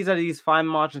these are these fine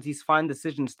margins, these fine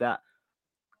decisions that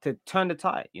to turn the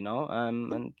tide, you know,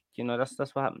 and you know that's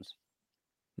what happens.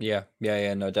 Yeah,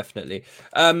 no, definitely.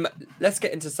 Let's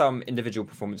get into some individual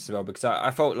performances as well, because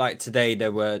I felt like today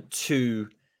there were two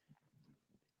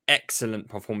excellent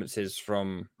performances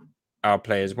from our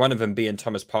players. One of them being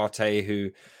Thomas Partey,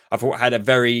 who I thought had a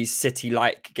very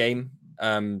City-like game.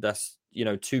 That's, you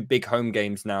know, two big home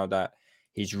games now that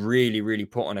he's really, really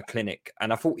put on a clinic.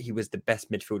 And I thought he was the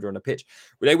best midfielder on the pitch.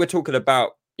 They were talking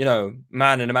about, you know,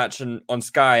 man in a match on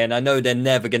Sky, and I know they're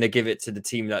never going to give it to the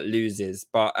team that loses,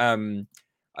 but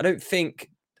I don't think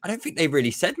they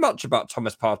really said much about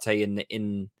Thomas Partey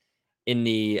in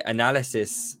the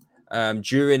analysis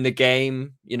during the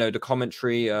game. You know, the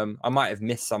commentary. I might have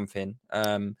missed something,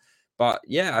 but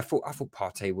yeah, I thought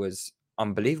Partey was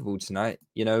unbelievable tonight.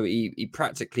 You know, he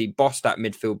practically bossed that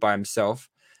midfield by himself.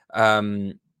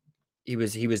 He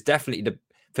was definitely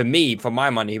for my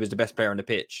money, he was the best player on the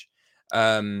pitch.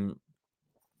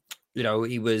 You know,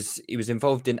 he was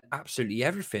involved in absolutely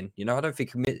everything. You know, I don't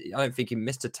think he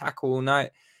missed a tackle all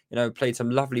night. You know, played some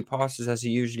lovely passes as he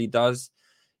usually does.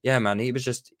 Yeah, man, he was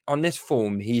just on this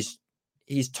form. He's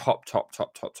top.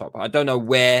 I don't know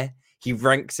where he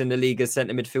ranks in the league as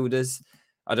centre midfielders.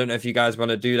 I don't know if you guys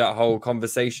want to do that whole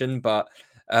conversation, but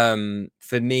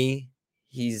for me,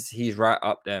 he's right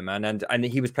up there, man. And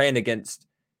he was playing against,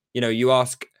 you know, you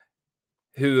ask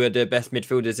who are the best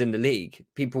midfielders in the league.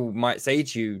 People might say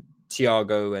to you,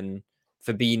 Thiago and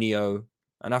Fabinho,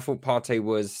 and I thought Partey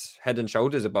was head and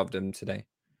shoulders above them today.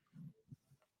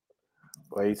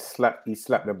 Well, he slapped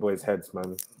the boys' heads,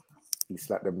 man. He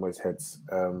slapped them boys' heads.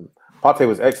 Partey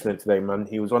was excellent today, man.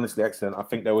 He was honestly excellent. I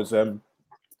think there was in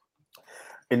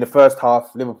the first half,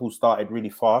 Liverpool started really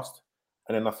fast,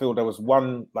 and then I feel there was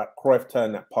one like Cruyff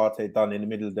turn that Partey done in the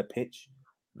middle of the pitch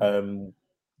when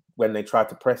they tried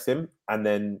to press him, and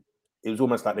then it was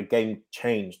almost like the game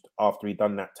changed after he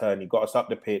done that turn. He got us up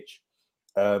the pitch.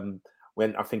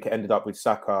 When I think it ended up with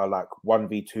Saka like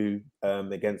 1v2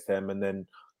 against them, and then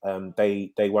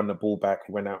they won the ball back.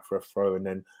 He went out for a throw, and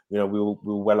then, you know, we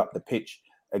were well up the pitch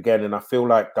again. And I feel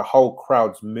like the whole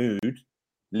crowd's mood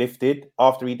lifted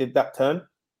after he did that turn,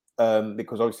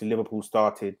 because obviously Liverpool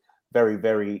started very,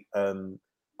 very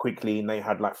quickly, and they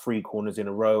had like 3 corners in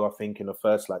a row, I think, in the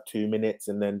first like 2 minutes,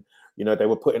 and then, you know, they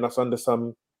were putting us under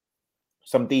some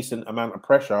decent amount of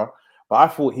pressure. But I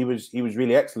thought he was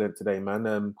really excellent today, man.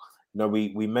 You know,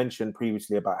 we mentioned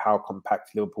previously about how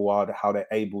compact Liverpool are, how they're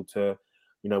able to,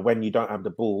 you know, when you don't have the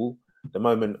ball, the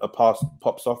moment a pass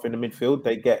pops off in the midfield,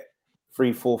 they get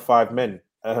 3, 4, 5 men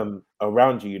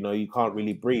around you. You know, you can't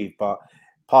really breathe. But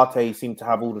Partey seemed to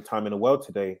have all the time in the world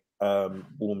today,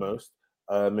 almost.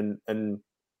 And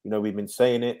you know, we've been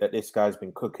saying it that this guy's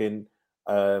been cooking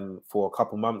for a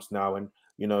couple months now, and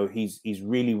you know, he's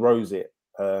really rose it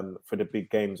for the big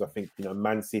games. I think, you know,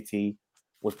 Man City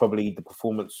was probably the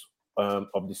performance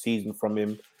of the season from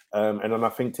him. And then I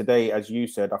think today, as you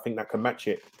said, I think that can match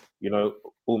it, you know,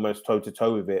 almost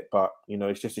toe-to-toe with it. But, you know,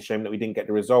 it's just a shame that we didn't get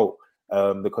the result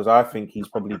because I think he's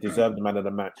probably deserved the man of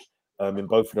the match in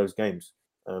both of those games,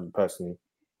 personally.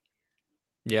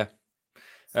 Yeah.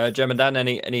 Jem and Dan,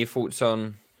 any thoughts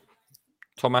on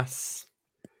Thomas?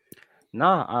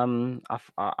 No,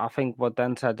 I think what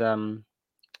Dan said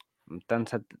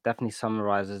definitely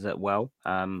summarizes it well.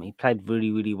 He played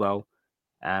really, really well.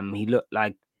 He looked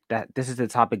like that. This is the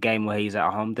type of game where he's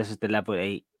at home. This is the level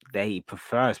that he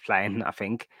prefers playing, I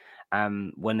think.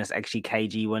 When it's actually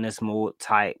cagey, when it's more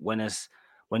tight, when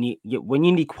you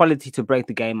need quality to break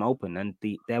the game open. And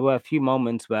there were a few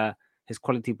moments where his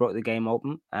quality broke the game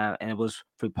open, and it was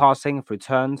through passing, through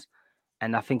turns.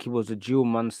 And I think he was a duel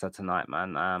monster tonight,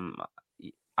 man.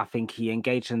 I think he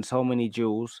engaged in so many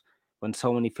duels, won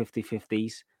so many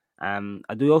 50-50s.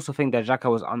 I do also think that Xhaka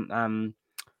was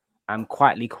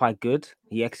quietly quite good.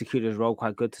 He executed his role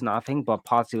quite good tonight, I think. But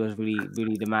Partey was really,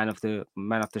 really the man of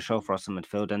the show for us in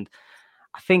midfield. And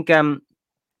I think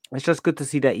it's just good to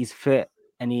see that he's fit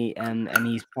and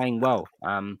he's playing well.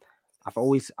 I've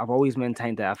always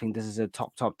maintained that I think this is a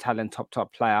top talent,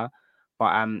 top player,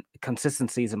 but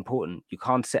consistency is important. You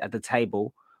can't sit at the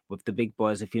table with the big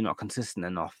boys if you're not consistent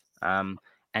enough.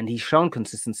 And he's shown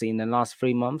consistency in the last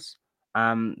 3 months.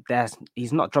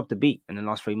 He's not dropped a beat in the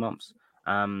last 3 months.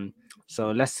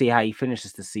 So let's see how he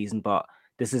finishes the season. But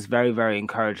this is very, very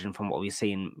encouraging from what we're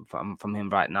seeing from him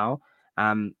right now.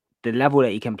 The level that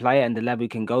he can play and the level he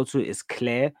can go to is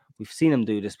clear. We've seen him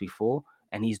do this before,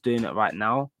 and he's doing it right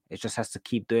now. It just has to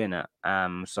keep doing it.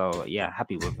 So yeah,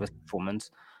 happy with his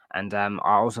performance. And I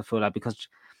also feel like because,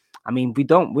 I mean,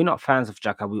 we're not fans of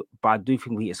Xhaka, but I do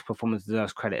think his performance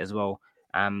deserves credit as well.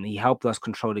 He helped us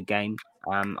control the game.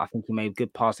 I think he made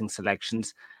good passing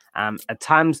selections. At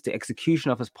times, the execution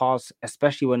of his pass,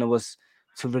 especially when it was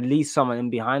to release someone in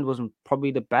behind, wasn't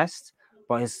probably the best,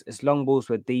 but his long balls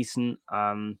were decent.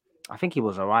 I think he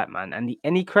was all right, man.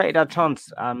 And he created that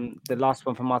chance, the last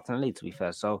one for Martinelli, to be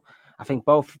fair. So I think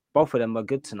both of them were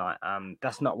good tonight.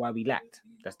 That's not why we lacked.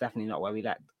 That's definitely not why we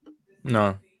lacked.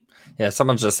 No. Yeah,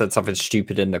 someone just said something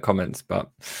stupid in the comments, but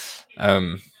how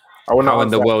in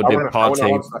the world did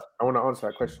Partey... I want to answer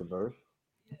that question, bro.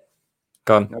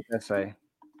 Go on. What did I say?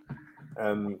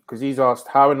 Because he's asked,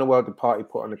 how in the world did Partey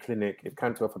put on a clinic? If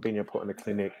Kanté or Fabinho put on a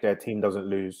clinic, their team doesn't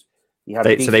lose. So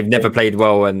they've never played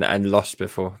well and lost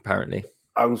before, apparently.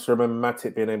 I also remember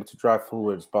Matip being able to drive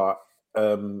forwards, but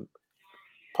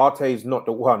Partey is not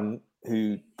the one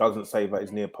who doesn't save at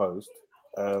his near post,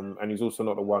 and he's also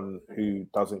not the one who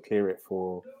doesn't clear it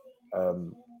for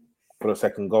the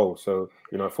second goal. So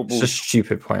football. It's a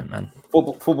stupid point, man.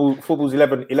 Football's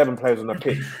 11 players on the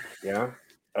pitch. Yeah,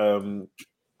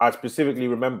 I specifically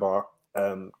remember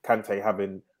Kanté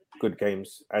having good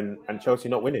games and Chelsea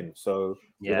not winning. So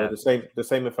yeah, the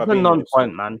same if I've been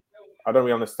non-point, man. I don't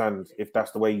really understand if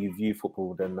that's the way you view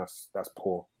football. Then that's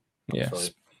poor.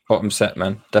 Yes, bottom set,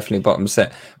 man. Definitely bottom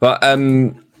set. But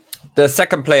the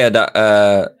second player that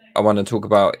I want to talk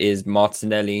about is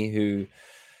Martinelli, who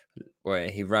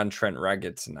he ran Trent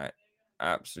ragged tonight.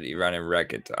 Absolutely ran him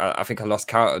ragged. I think I lost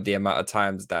count of the amount of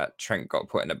times that Trent got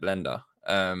put in a blender.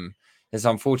 It's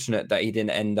unfortunate that he didn't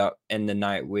end the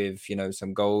night with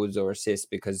some goals or assists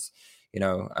because he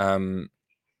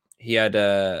had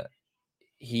a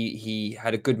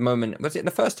good moment. Was it in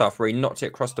the first half where he knocked it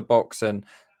across the box and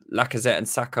Lacazette and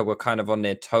Saka were kind of on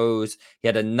their toes? He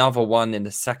had another one in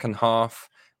the second half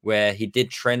where he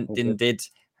did Trent, then did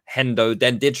Hendo,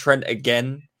 then did Trent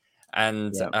again,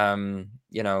 and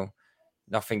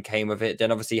nothing came of it.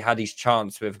 Then obviously he had his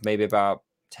chance with maybe about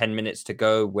 10 minutes to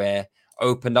go where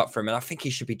opened up for him, and I think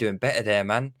he should be doing better there,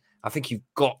 man. I think you've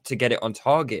got to get it on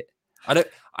target.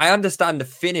 I understand the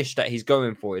finish that he's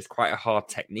going for is quite a hard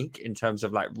technique in terms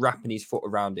of like wrapping his foot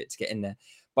around it to get in there,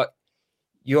 but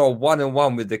you're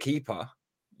 1-on-1 with the keeper.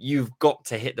 You've got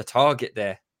to hit the target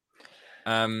there.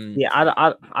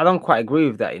 I don't quite agree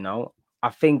with that. I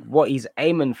think what he's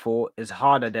aiming for is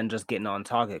harder than just getting on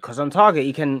target, because on target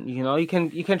you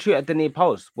can shoot at the near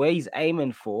post. Where he's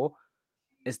aiming for,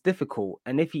 it's difficult,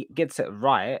 and if he gets it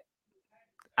right,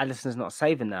 Alisson's not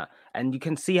saving that, and you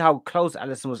can see how close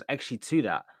Alisson was actually to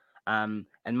that. And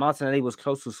Martinelli was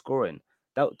close to scoring.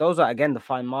 Those are again the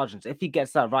fine margins. If he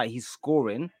gets that right, he's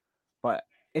scoring. But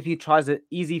if he tries an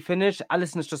easy finish,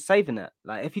 Alisson's just saving it.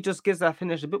 Like if he just gives that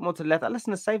finish a bit more to the left,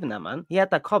 Alisson is saving that, man. He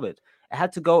had that covered. It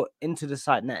had to go into the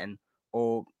side netting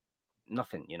or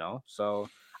nothing, So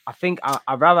I think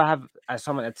I'd rather have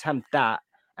someone attempt that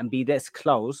and be this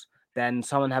close than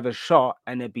someone have a shot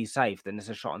and it be safe, then it's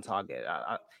a shot on target.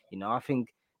 I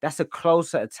think that's a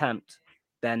closer attempt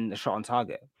than a shot on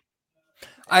target.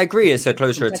 I agree, it's a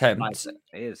closer attempt.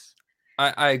 It is.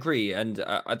 I agree, and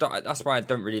I don't. That's why I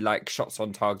don't really like shots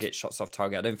on target, shots off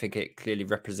target. I don't think it clearly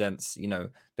represents, the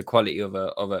quality of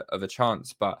a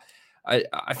chance. But I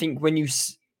think when you,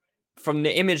 from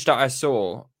the image that I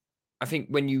saw, I think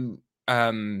when you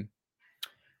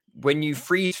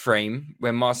freeze frame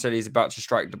when Marcelo is about to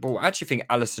strike the ball, I actually think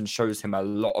Alisson shows him a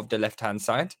lot of the left-hand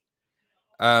side.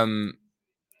 And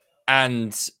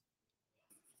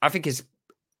I think it's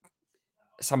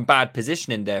some bad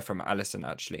positioning there from Alisson,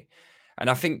 actually. And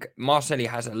I think Marcelo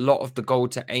has a lot of the goal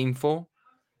to aim for.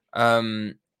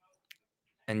 And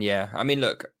yeah, I mean,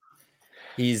 look,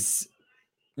 he's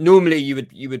normally you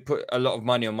would put a lot of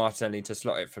money on Martinelli to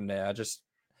slot it from there.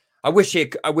 I wish he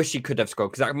could have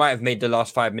scored, because that might have made the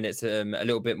last 5 minutes a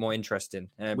little bit more interesting.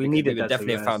 We would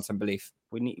definitely have found some belief.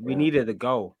 We needed a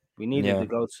goal. We needed the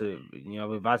goal to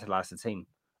revitalize the team.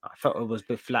 I felt it was a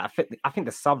bit flat. I think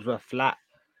the subs were flat.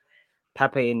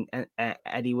 Pepe and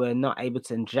Eddie were not able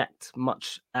to inject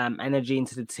much energy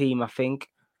into the team, I think.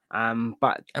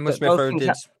 But Emil Smith Rowe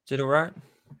did all right.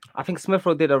 I think Smith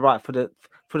Rowe did all right for the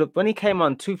when he came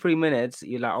on 2-3 minutes.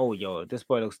 You're like, oh, yo, this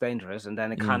boy looks dangerous, and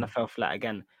then it kind of fell flat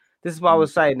again. This is what I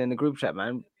was saying in the group chat,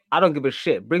 man. I don't give a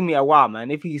shit. Bring me a while,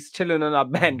 man. If he's chilling on our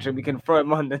bench and we can throw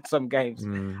him on in some games,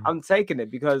 I'm taking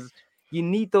it, because you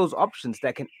need those options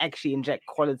that can actually inject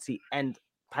quality and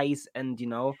pace and, you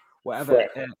know, whatever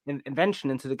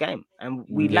invention into the game. And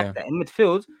we lack that in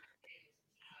midfield.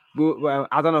 Well,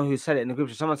 I don't know who said it in the group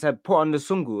chat. Someone said, put on the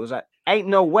Sungu. It was like, ain't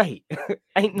no way.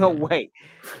 Ain't no way.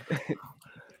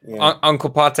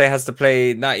 Uncle Partey has to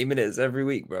play 90 minutes every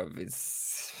week, bro.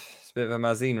 It's a bit of a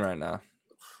mazine right now.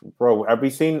 Bro, have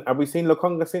we seen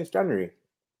Lokonga since January?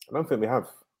 I don't think we have.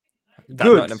 That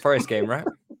Nottingham Forest game, right?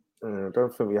 I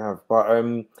don't think we have. But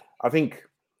I think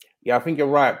you're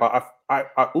right. But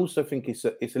I also think it's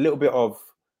a little bit of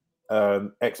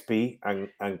XP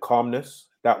and calmness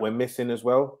that we're missing as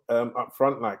well up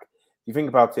front. Like, you think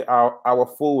about it,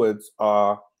 our forwards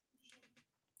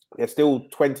they're still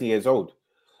 20 years old.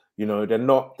 You know, they're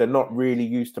not really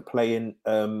used to playing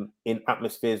in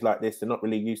atmospheres like this. They're not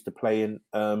really used to playing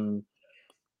in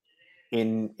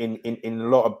a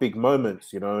lot of big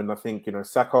moments, you know. And I think, you know,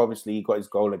 Saka, obviously he got his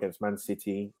goal against Man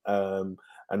City, a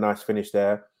nice finish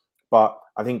there. But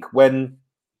I think when,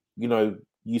 you know,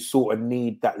 you sort of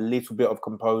need that little bit of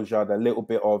composure, that little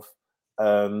bit of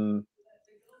I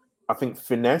think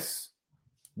finesse.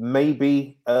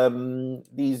 Maybe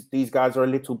these guys are a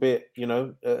little bit, you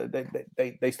know,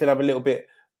 they still have a little bit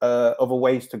of a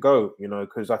ways to go, you know,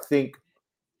 because I think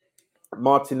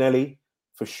Martinelli,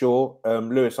 for sure.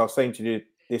 Lewis, I was saying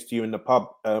this to you in the pub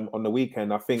on the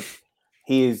weekend. I think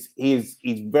he's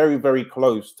very, very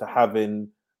close to having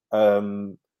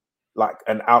like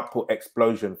an output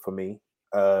explosion for me,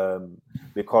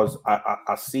 because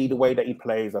I see the way that he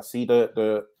plays. I see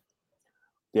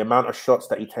the amount of shots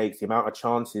that he takes, the amount of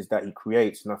chances that he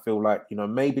creates. And I feel like, you know,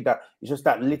 maybe that it's just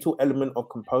that little element of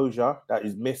composure that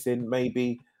is missing,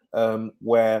 maybe,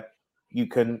 where you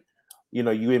can, you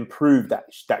know, you improve that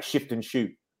shift and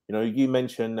shoot. You know, you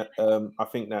mentioned, I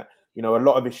think that, you know, a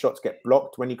lot of his shots get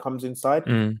blocked when he comes inside.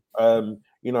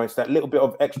 You know, it's that little bit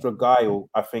of extra guile,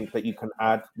 I think, that you can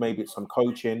add. Maybe it's some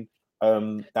coaching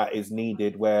that is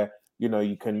needed, where, you know,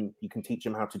 you can teach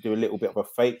him how to do a little bit of a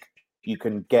fake. You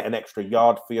can get an extra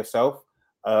yard for yourself.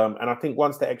 And I think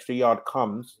once the extra yard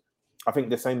comes, I think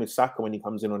the same with Saka when he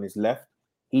comes in on his left.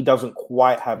 He doesn't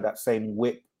quite have that same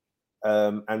whip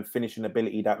and finishing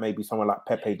ability that maybe someone like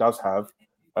Pepe does have.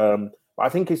 But I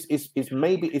think it's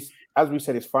maybe, as we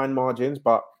said, it's fine margins.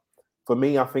 But for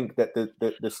me, I think that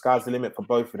the sky's the limit for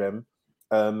both of them.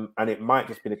 And it might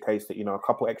just be the case that, you know, a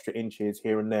couple extra inches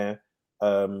here and there,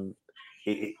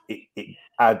 it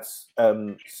adds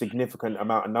significant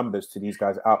amount of numbers to these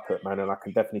guys' output, man, and I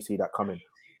can definitely see that coming.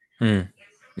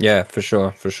 Yeah, for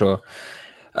sure.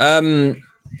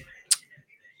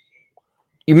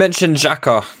 You mentioned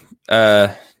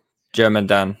Xhaka, German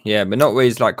Dan, yeah, but not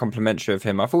always like complimentary of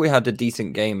him. I thought we had a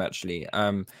decent game actually.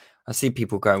 I see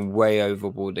people going way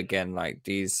overboard again, like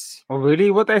these. Oh,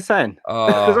 really? What they're saying?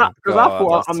 Oh, because I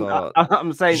thought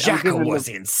I'm saying Xhaka was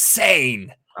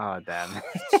insane. Oh damn!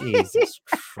 Jesus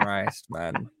Christ,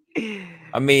 man.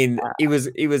 I mean, he was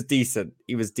decent.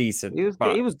 He was decent. He was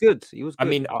good. He was good. I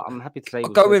mean, I'm happy to say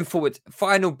going forward,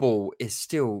 final ball is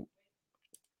still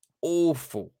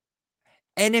awful.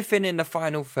 Anything in the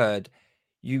final third,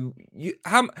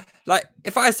 how, like,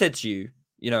 if I said to you,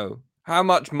 you know, how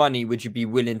much money would you be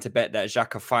willing to bet that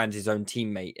Xhaka finds his own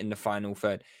teammate in the final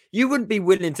third? You wouldn't be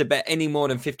willing to bet any more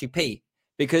than 50p,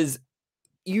 because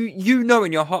you know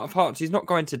in your heart of hearts he's not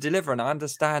going to deliver, and I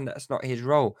understand that's not his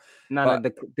role. No,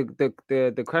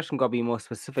 the question got to be more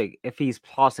specific. If he's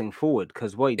passing forward,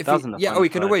 because what he doesn't, he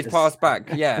can always pass back,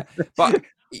 yeah. But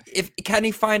can he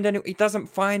find any? He doesn't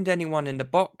find anyone in the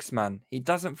box, man. He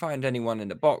doesn't find anyone in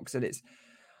the box, and it's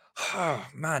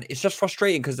man, it's just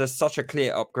frustrating because there's such a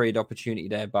clear upgrade opportunity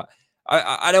there. But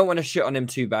I don't want to shit on him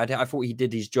too bad. I thought he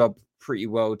did his job pretty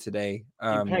well today.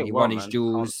 He won his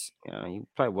duels. Yeah, he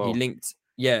played well. He linked.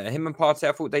 Yeah, him and Partey,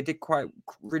 I thought they did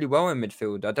really well in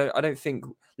midfield. I don't think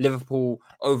Liverpool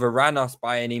overran us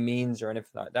by any means or anything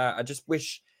like that. I just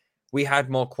wish we had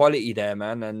more quality there,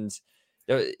 man. And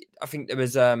I think there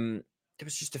was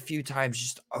just a few times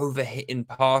just overhitting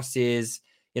passes.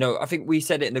 You know, I think we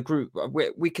said it in the group.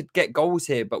 We could get goals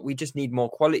here, but we just need more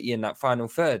quality in that final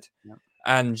third. Yeah.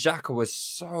 And Xhaka was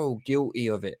so guilty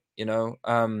of it. You know,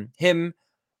 him,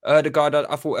 Ødegaard.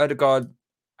 I thought Ødegaard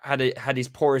had his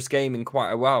poorest game in quite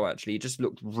a while, actually. He just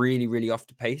looked really, really off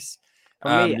the pace.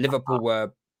 Liverpool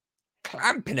were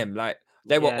clamping him, like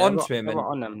they were onto him. They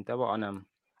were on him.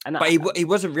 But he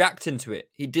wasn't reacting to it.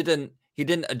 He didn't he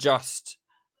didn't adjust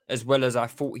as well as I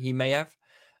thought he may have.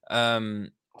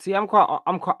 See, I'm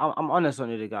honest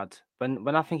on Odegaard.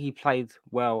 When I think he played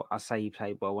well, I say he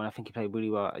played well. When I think he played really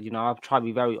well, I've tried to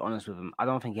be very honest with him. I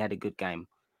don't think he had a good game.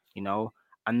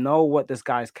 I know what this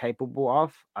guy is capable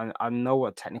of, and I know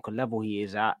what technical level he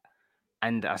is at.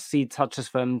 And I see touches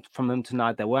from him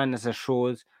tonight. They weren't as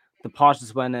assured. The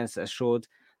passes weren't as assured.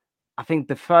 I think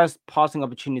the first passing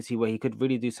opportunity where he could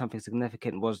really do something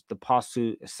significant was the pass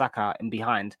to Saka in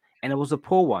behind, and it was a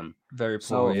poor one. Very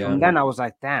poor. So from then I was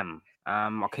like, damn.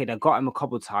 Okay, they got him a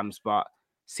couple of times, but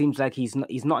seems like he's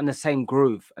not in the same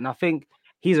groove. And I think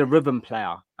he's a rhythm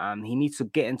player. He needs to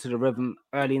get into the rhythm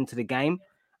early into the game.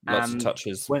 Lots of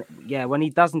touches. When he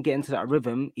doesn't get into that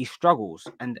rhythm, he struggles,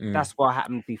 and that's what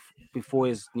happened before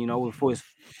his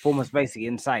form was basically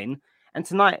insane. And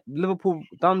tonight, Liverpool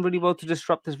done really well to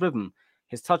disrupt his rhythm.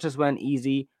 His touches weren't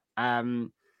easy.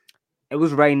 It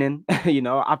was raining.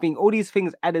 I think all these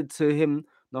things added to him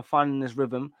not finding his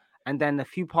rhythm, and then a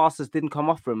few passes didn't come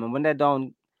off for him. And when they're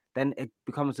down, then it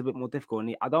becomes a bit more difficult.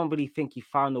 And I don't really think he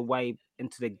found a way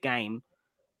into the game.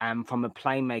 From a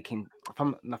playmaking,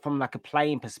 from like a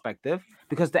playing perspective,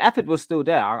 because the effort was still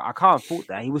there. I can't fault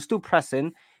that. He was still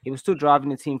pressing. He was still driving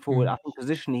the team forward. I think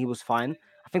positionally he was fine.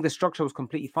 I think the structure was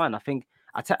completely fine. I think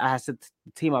I has set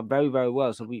the team up very, very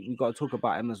well. So we got to talk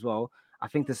about him as well. I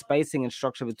think the spacing and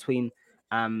structure between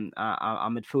our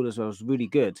midfielders was really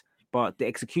good, but the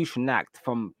execution lacked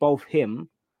from both him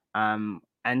and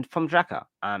from Xhaka,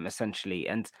 essentially.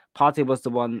 And Partey was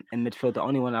the one in midfield, the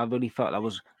only one I really felt I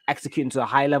was executing to a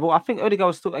high level. I think Odegaard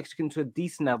was still executing to a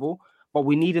decent level, but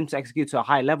we need him to execute to a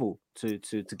high level to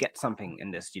get something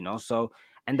in this, So,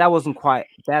 and that wasn't quite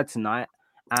there tonight.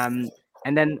 And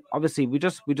then obviously we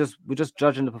just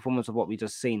judging the performance of what we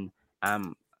just seen.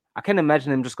 I can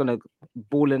imagine him just gonna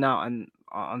balling out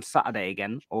on Saturday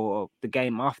again or the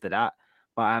game after that.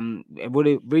 But it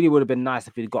really would have been nice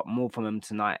if we'd got more from him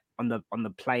tonight on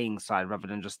the playing side rather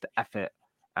than just the effort.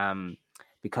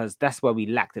 Because that's where we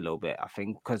lacked a little bit, I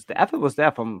think, because the effort was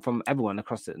there from everyone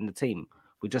across in the team.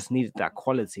 We just needed that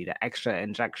quality, that extra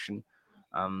injection.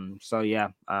 So yeah,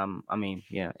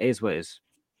 it is what it is.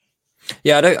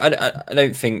 Yeah, I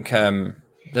don't think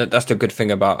that's the good thing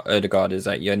about Odegaard is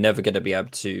that you're never going to be able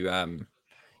to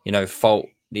fault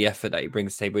the effort that he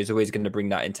brings to the table. He's always going to bring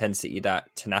that intensity,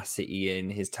 that tenacity in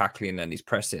his tackling and his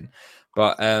pressing.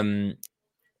 But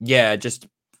just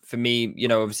for me,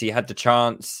 obviously he had the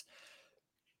chance.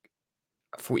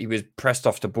 I thought he was pressed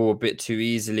off the ball a bit too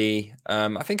easily.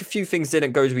 I think a few things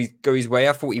didn't go his way.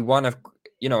 I thought he won a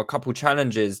couple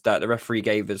challenges that the referee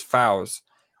gave as fouls.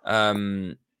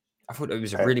 I thought it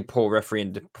was a really poor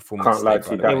refereeing performance. Can't lie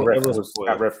to you,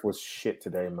 that ref was shit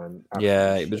today, man. Absolutely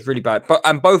yeah, it was really bad. But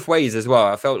and both ways as well.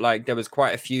 I felt like there was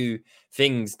quite a few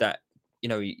things that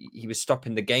he was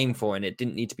stopping the game for, and it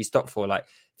didn't need to be stopped for. Like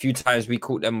a few times we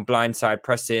caught them blindside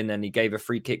pressing, and he gave a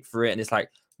free kick for it, and it's like,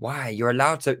 why? You're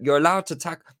allowed to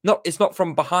tackle. No, it's not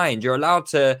from behind. You're allowed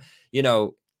to,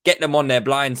 get them on their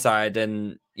blind side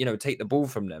and take the ball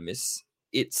from them.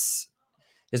 It's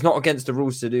not against the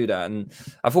rules to do that. And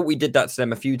I thought we did that to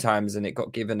them a few times and it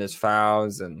got given as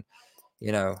fouls. And,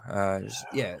 I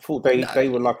thought they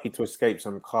were lucky to escape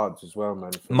some cards as well,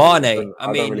 man.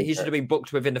 Mane, he should have been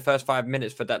booked within the first 5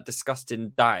 minutes for that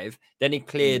disgusting dive. Then he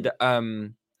cleared,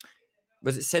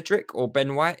 was it Cedric or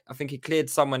Ben White? I think he cleared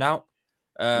someone out.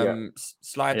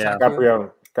 Slide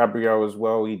tackle. Gabriel as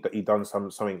well. He done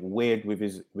something weird with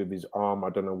his arm. I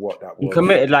don't know what that was. He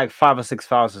committed like 5 or 6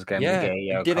 fouls this game.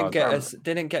 Yeah, didn't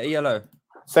get a yellow.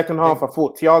 Second half, I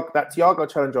thought Thiago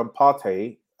challenge on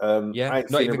Partey.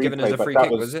 Not even given as a free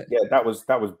kick, was it? Yeah, that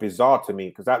was bizarre to me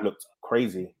because that looked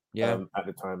crazy. At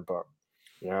the time, but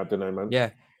I don't know, man.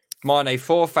 Yeah, Mane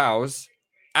 4 fouls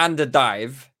and a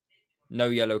dive, no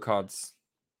yellow cards,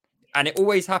 and it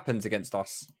always happens against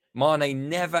us. Mane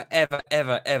never, ever,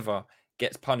 ever, ever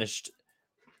gets punished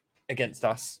against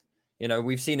us.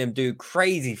 We've seen him do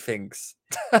crazy things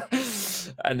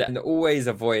and always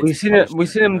avoid. We've seen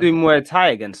him do Muay Thai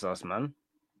against us, man.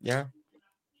 Yeah,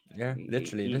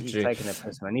 literally. He's taking a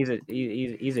piss, man.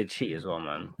 He's a cheat as well,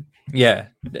 man. Yeah,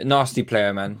 nasty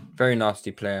player, man. Very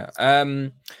nasty player.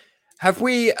 Have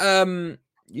we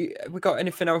got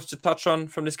anything else to touch on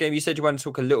from this game? You said you want to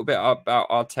talk a little bit about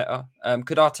Arteta.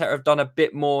 Could Arteta have done a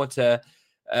bit more to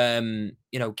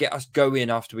get us going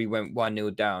after we went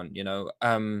 1-0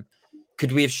 down?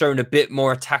 Could we have shown a bit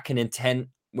more attacking intent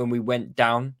when we went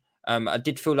down? I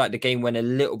did feel like the game went a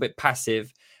little bit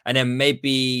passive, and then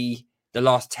maybe the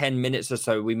last 10 minutes or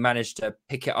so we managed to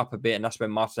pick it up a bit, and that's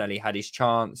when Martinelli had his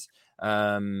chance.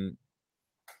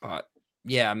 But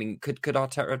yeah, I mean, could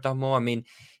Arteta have done more? I mean,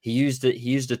 he used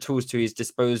the tools to his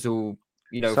disposal,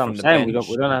 So from I'm the saying bench.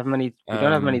 we don't have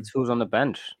many tools on the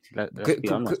bench. Let's be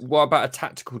honest. What about a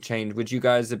tactical change? Would you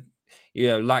guys,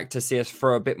 like to see us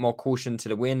throw a bit more caution to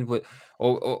the wind,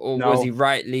 or No, was he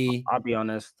rightly? I'll be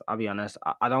honest.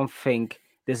 I don't think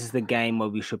this is the game where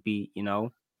we should be,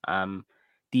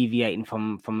 deviating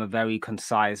from a very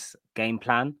concise game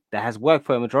plan that has worked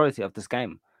for a majority of this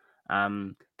game.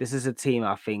 This is a team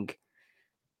I think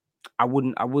I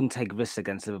wouldn't take risks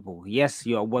against Liverpool. Yes,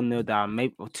 you're 1-0 down,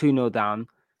 maybe 2-0 down.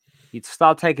 You'd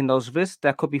start taking those risks,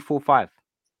 that could be 4-5.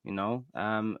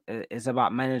 It's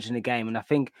about managing the game. And I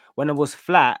think when it was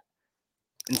flat,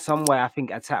 in some way, I think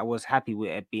Arteta was happy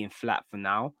with it being flat for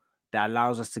now. That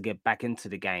allows us to get back into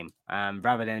the game,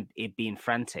 rather than it being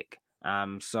frantic. I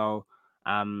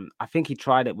think he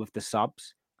tried it with the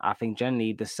subs. I think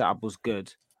generally the setup was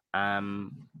good.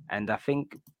 And I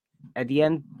think at the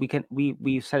end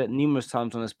we've said it numerous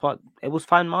times on this pod. It was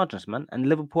fine margins, man, and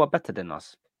Liverpool are better than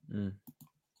us.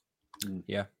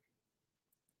 Yeah.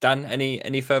 Dan,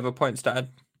 any further points to add?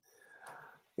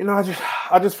 I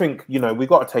just think, we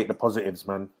got to take the positives,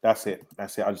 man. That's it. I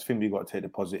just think we got to take the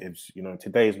positives.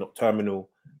 Today is not terminal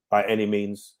by any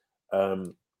means.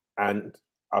 And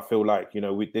I feel like,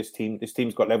 with this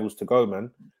team's got levels to go,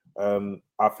 man.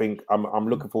 I think I'm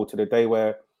looking forward to the day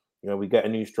where, we get a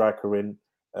new striker in,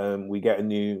 we get a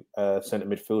new centre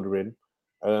midfielder in,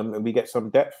 and we get some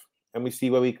depth and we see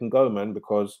where we can go, man.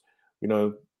 Because,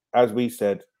 as we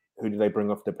said, who do they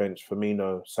bring off the bench?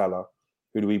 Firmino, Salah.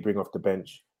 Who do we bring off the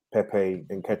bench? Pepe,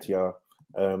 Nketiah,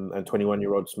 and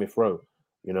 21-year-old Smith Rowe.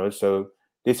 So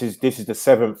this is the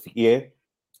 7th year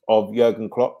of Jurgen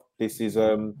Klopp. This is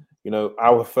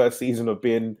our first season of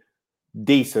being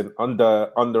decent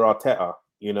under Arteta.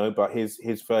 But his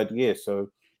 3rd year.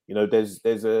 So there's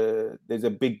a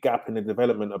big gap in the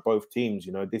development of both teams.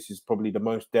 This is probably the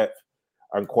most depth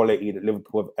and quality that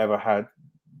Liverpool have ever had.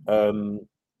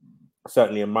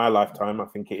 Certainly in my lifetime, I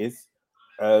think it is.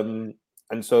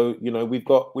 And so, we've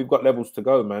got levels to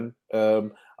go, man.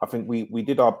 I think we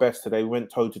did our best today. We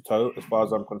went toe to toe. As far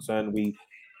as I'm concerned, we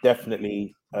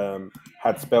definitely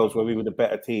had spells where we were the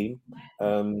better team.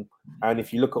 And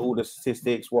if you look at all the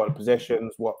statistics, what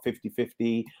possessions, what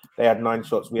 50-50, they had 9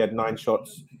 shots, we had 9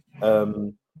 shots.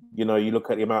 You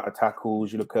look at the amount of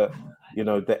tackles, you look at,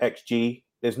 the XG.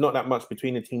 There's not that much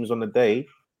between the teams on the day.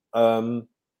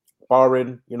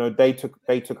 Barring, they took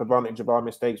advantage of our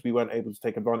mistakes. We weren't able to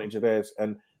take advantage of theirs,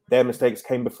 and their mistakes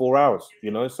came before ours.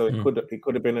 So it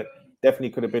could have been a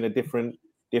different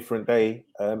day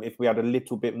if we had a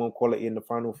little bit more quality in the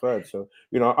final third. So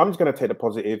I'm just going to take the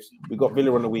positives. We got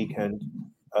Villa on the weekend.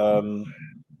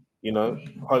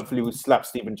 Hopefully we slap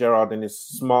Steven Gerrard in his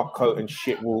smart coat and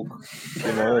shit walk,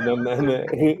 and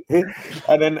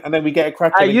then we get a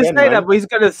crack. You say that, but he's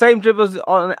got the same dribbles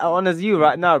on as you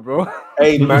right now, bro.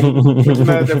 Hey man,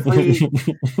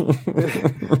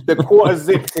 the quarter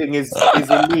zip thing is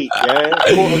elite, yeah.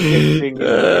 Quarter zip thing is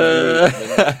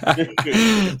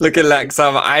elite, looking like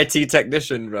some IT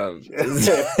technician, bro.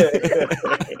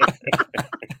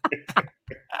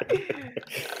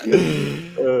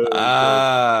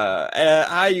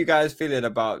 How are you guys feeling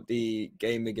about the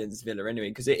game against Villa anyway?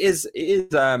 Because it's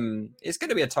going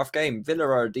to be a tough game. Villa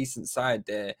are a decent side.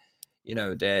 They're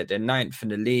 9th in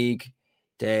the league.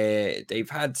 They've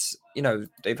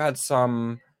had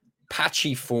some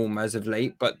patchy form as of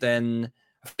late, but then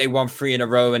they won 3 in a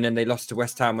row and then they lost to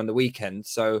West Ham on the weekend.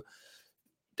 So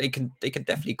they can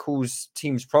definitely cause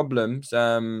teams problems.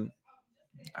 How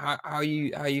are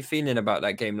you feeling about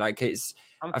that game? Like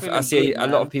I see a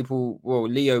lot of people. Well,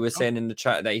 Leo was saying in the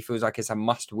chat that he feels like it's a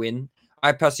must win.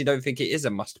 I personally don't think it is a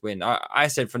must win. I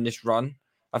said from this run,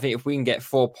 I think if we can get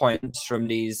 4 points from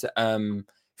these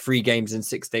 3 games in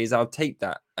 6 days, I'll take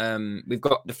that. We've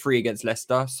got the 3 against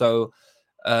Leicester, so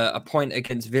a point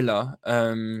against Villa,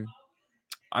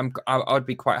 I'd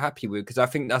be quite happy with, because I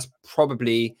think that's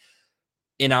probably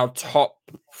in our top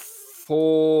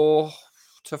 4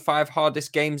 to 5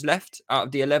 hardest games left out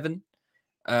of the 11.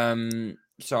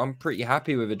 So I'm pretty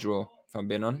happy with a draw, if I'm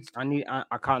being honest.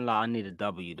 I can't lie, I need a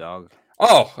W, dog.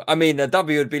 Oh, I mean, a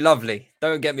W would be lovely.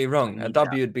 Don't get me wrong. A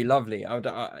W would be lovely.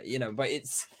 But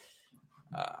it's,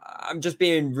 I'm just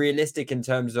being realistic in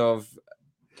terms of,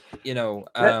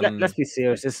 let's be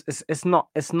serious. It's not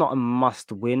a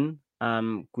must win.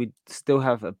 We still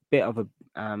have a bit of a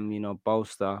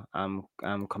bolster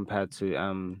compared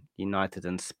to United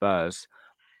and Spurs,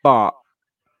 but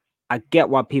I get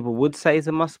why people would say it's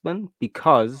a must win,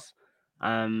 because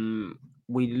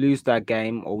we lose that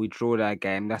game or we draw that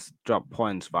game, that's drop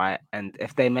points, right? And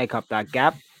if they make up that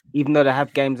gap, even though they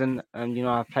have games and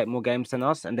have played more games than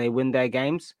us, and they win their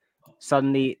games,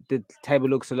 suddenly the table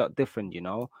looks a lot different,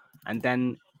 and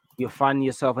then you're finding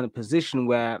yourself in a position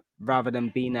where rather than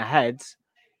being ahead,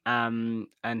 and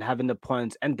having the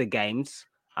points and the games,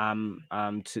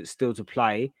 to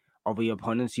play over your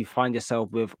opponents, you find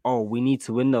yourself with, we need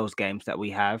to win those games that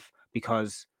we have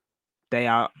because they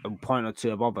are a point or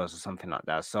two above us or something like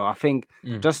that. So I think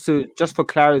just for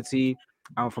clarity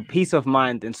and for peace of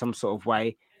mind in some sort of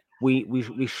way,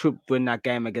 we should win that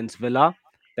game against Villa.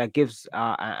 That gives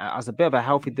us a bit of a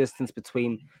healthy distance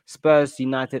between Spurs,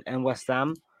 United, and West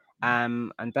Ham.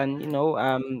 And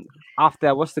then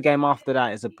after, what's the game after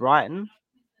that? Is it Brighton?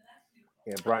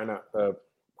 Yeah, Brighton at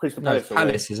Crystal No, Palace. it's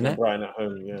Palace, isn't it? Brighton at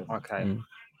home. Yeah. Okay.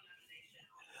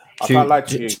 I can't lie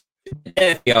to you.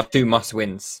 They are 2 must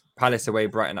wins. Palace away,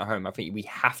 Brighton at home. I think we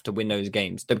have to win those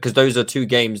games because those are 2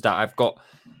 games that I've got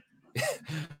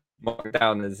marked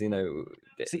down as they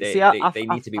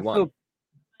need to be won.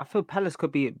 I feel Palace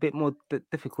could be a bit more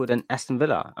difficult than Aston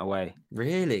Villa away.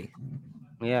 Really?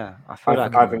 Yeah, I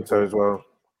think so as well.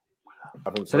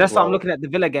 So that's why I'm looking at the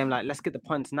Villa game. Like, let's get the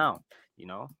points now.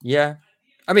 Yeah,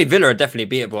 I mean Villa are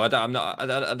definitely beatable.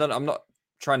 I'm not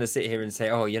trying to sit here and say,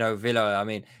 Villa. I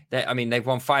mean, they've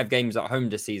won 5 games at home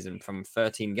this season from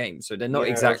 13 games, so they're not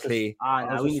exactly.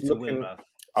 I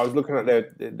was looking at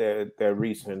their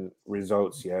recent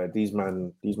results. Yeah, these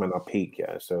men are peak.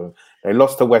 Yeah, so they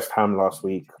lost to West Ham last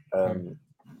week.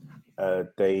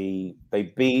 They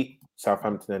beat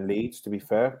Southampton and Leeds, to be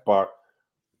fair, but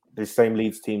the same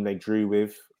Leeds team they drew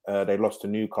with. They lost to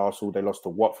Newcastle. They lost to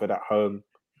Watford at home.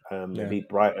 They beat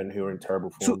Brighton, who are in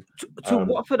terrible form. To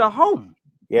Watford at home?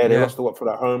 Yeah, they lost to Watford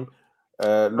at home.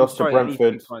 Lost to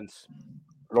Brentford.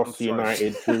 Lost to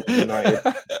United. United.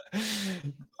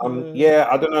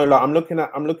 I don't know. Like, I'm looking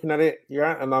at it.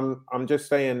 Yeah, and I'm just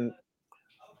saying,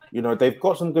 they've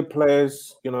got some good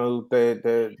players. They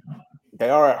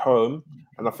are at home,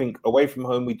 and I think away from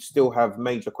home we'd still have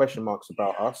major question marks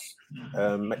about us.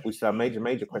 We still have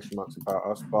major question marks about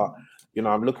us. But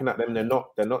I'm looking at them.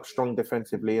 They're not strong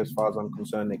defensively as far as I'm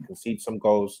concerned. They concede some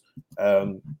goals. I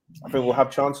think we'll have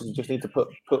chances. We just need to put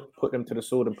them to the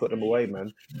sword and put them away,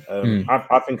 man.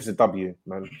 I think it's a W,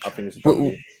 man. I think it's a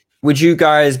W. Would you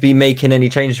guys be making any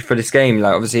changes for this game?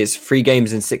 Like, obviously, it's 3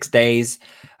 games in 6 days.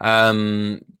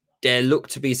 There looked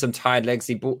to be some tired legs.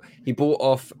 He bought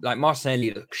off, like,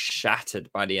 Martinelli looked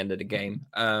shattered by the end of the game.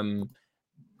 And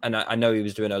I know he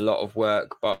was doing a lot of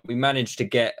work, but we managed to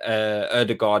get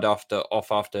Ødegaard after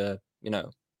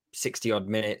 60 odd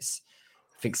minutes.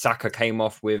 I think Saka came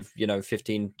off with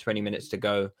 15, 20 minutes to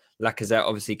go. Lacazette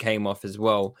obviously came off as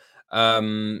well.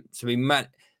 So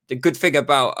the good thing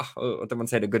about I don't want to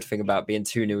say the good thing about being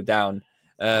 2-0 down.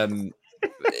 The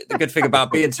good thing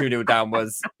about being 2-0 down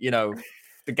was the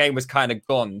game was kind of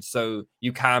gone, so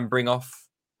you can bring off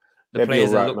the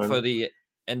players and look for the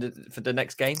for the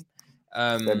next game.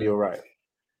 They'll be all right.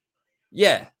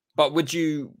 Yeah, but would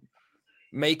you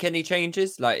make any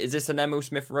changes? Like, is this an Emil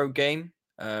Smith Rowe game?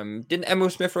 Didn't Emil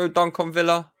Smith Rowe dunk on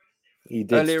Villa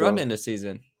earlier on in the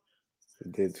season? He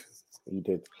did.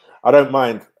 I don't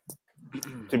mind.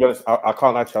 To be honest, I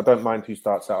can't lie to you. I don't mind who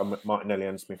starts out, Martinelli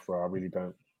and Smith Rowe. I really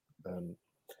don't. And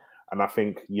I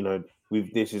think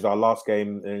this is our last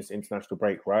game in this international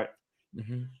break, right?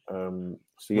 Mm-hmm.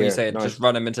 So you say just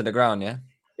run them into the ground, yeah?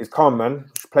 It's calm, man.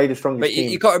 Play the strongest team.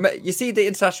 You got to remember, you see the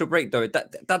international break though.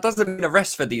 That doesn't mean a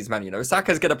rest for these men.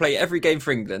 Saka's going to play every game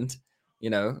for England.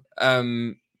 These men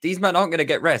aren't going to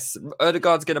get rest.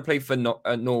 Ødegaard's going to play for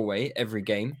Norway every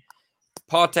game.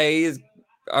 Partey is.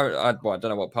 I don't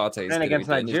know what Partey is going to be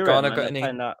doing. Has Ghana got any?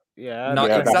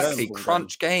 Exactly.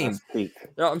 Crunch game. You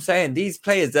know what I'm saying? These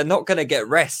players, they're not going to get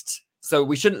rest. So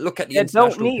we shouldn't look at the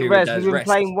international don't need period rest. We've been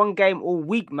playing one game all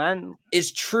week, man.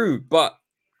 It's true, but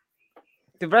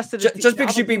the rest of just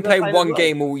because you've been playing one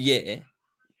game all year,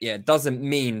 doesn't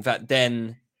mean that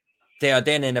then they are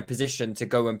then in a position to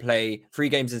go and play 3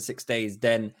 games in 6 days,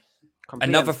 then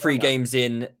another 3 games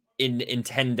in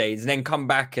 10 days, and then come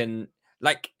back and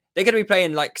they're going to be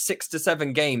playing 6 to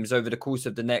 7 games over the course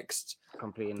of the next 2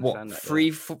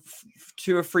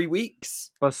 or 3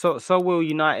 weeks. But so will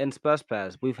United and Spurs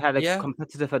players. We've had a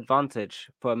competitive advantage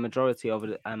for a majority over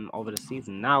the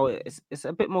season. Now it's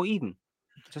a bit more even.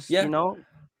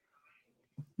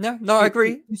 No, I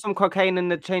agree. Do some cocaine in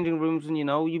the changing rooms, and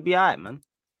you'd be alright, man.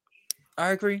 I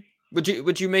agree.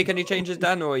 Would you make any changes,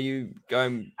 Dan, or are you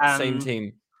going same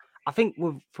team? I think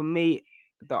for me,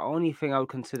 the only thing I would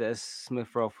consider is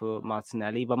Smith Rowe for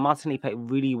Martinelli, but Martinelli played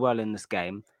really well in this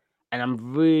game, and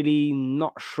I'm really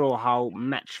not sure how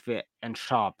match fit and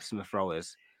sharp Smith Rowe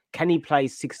is. Can he play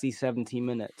 60, 70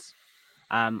 minutes?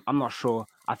 I'm not sure.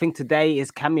 I think today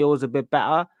his cameo was a bit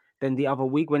better than the other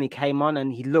week when he came on,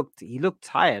 and he looked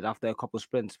tired after a couple of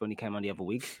sprints when he came on the other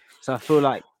week. So I feel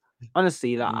like,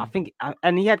 honestly, like I think,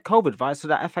 and he had COVID, right? So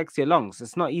that affects your lungs.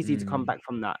 It's not easy to come back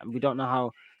from that, and we don't know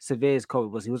how severe his COVID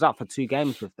was. He was out for 2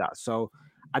 games with that, so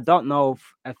I don't know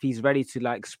if he's ready to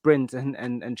like sprint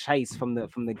and chase from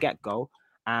the get go.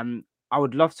 I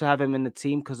would love to have him in the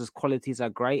team because his qualities are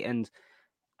great, and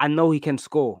I know he can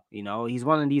score. You know, he's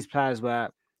one of these players where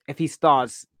if he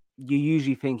starts, you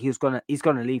usually think he's gonna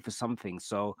leave for something.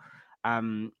 So,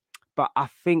 but I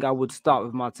think I would start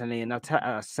with Martinelli, and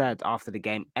I said after the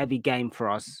game, every game for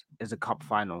us is a cup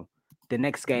final. The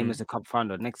next game is a cup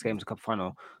final. The next game is a cup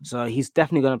final. So he's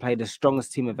definitely going to play the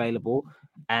strongest team available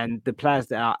and the players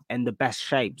that are in the best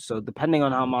shape. So depending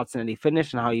on how Martinelli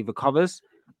finishes and how he recovers,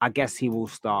 I guess he will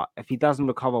start. If he doesn't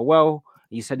recover well,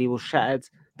 you said he will shattered,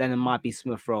 then it might be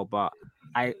Smith Rowe. But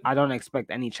I don't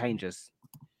expect any changes.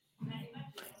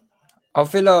 I'll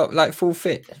Villa like fully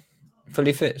fit.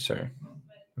 Sorry,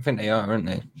 I think they are, aren't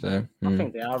they? So I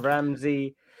think they are.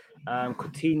 Ramsey,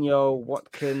 Coutinho,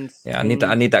 Watkins. Yeah, I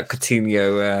need that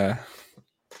Coutinho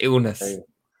illness.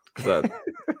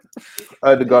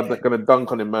 Odegaard not gonna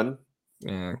dunk on him, man.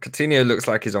 Yeah, Coutinho looks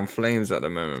like he's on flames at the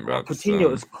moment, bro.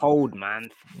 Coutinho is cold, man.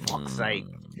 For fuck's sake.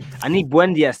 I need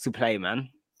Buendia to play, man.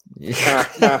 Yeah.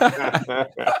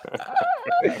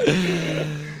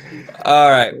 All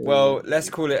right. Well, let's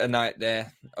call it a night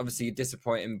there. Obviously,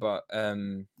 disappointing, but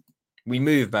we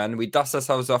move, man. We dust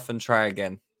ourselves off and try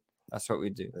again. That's what we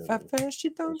do. At first,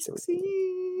 you don't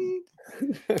succeed.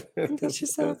 Dust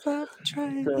yourself up and try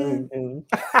again.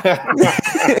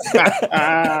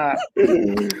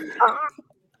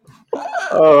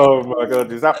 Oh my god,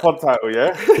 is that pod title?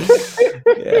 Yeah.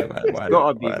 Yeah, man. It's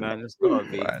gotta be, man. It's gotta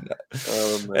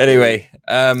be. Anyway,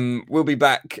 we'll be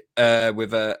back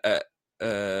with a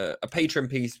Patreon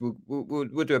piece.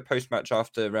 We'll do a post match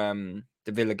after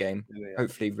the Villa game,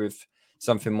 hopefully with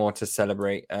something more to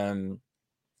celebrate. And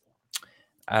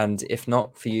if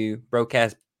not for you broke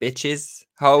ass bitches,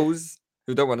 hoes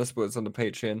who don't want to support us on the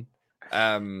Patreon,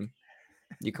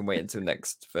 you can wait until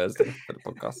next Thursday for the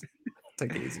podcast.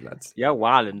 Take it easy, lads. You're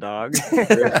wildin', dog. To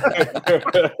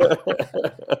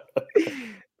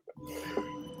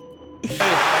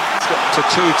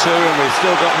 2-2, and we've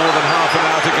still got more than half an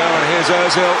hour to go. And here's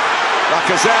Ozil,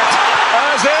 Lacazette,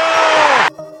 Ozil!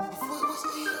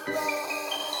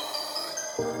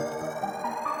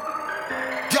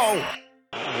 Yo!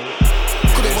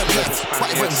 Could it went left, but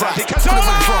it went right. Could it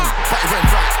went wrong, but it went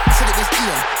right. Said it was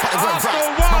Ian, but it went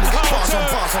right. Man, we get bars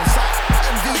on site.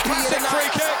 MVP in the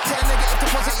night. Get a negative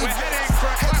deposit. We're heading for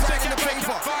a classic in the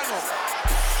paper.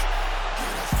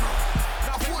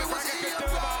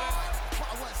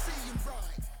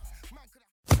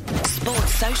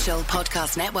 Sports Social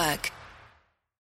Podcast Network.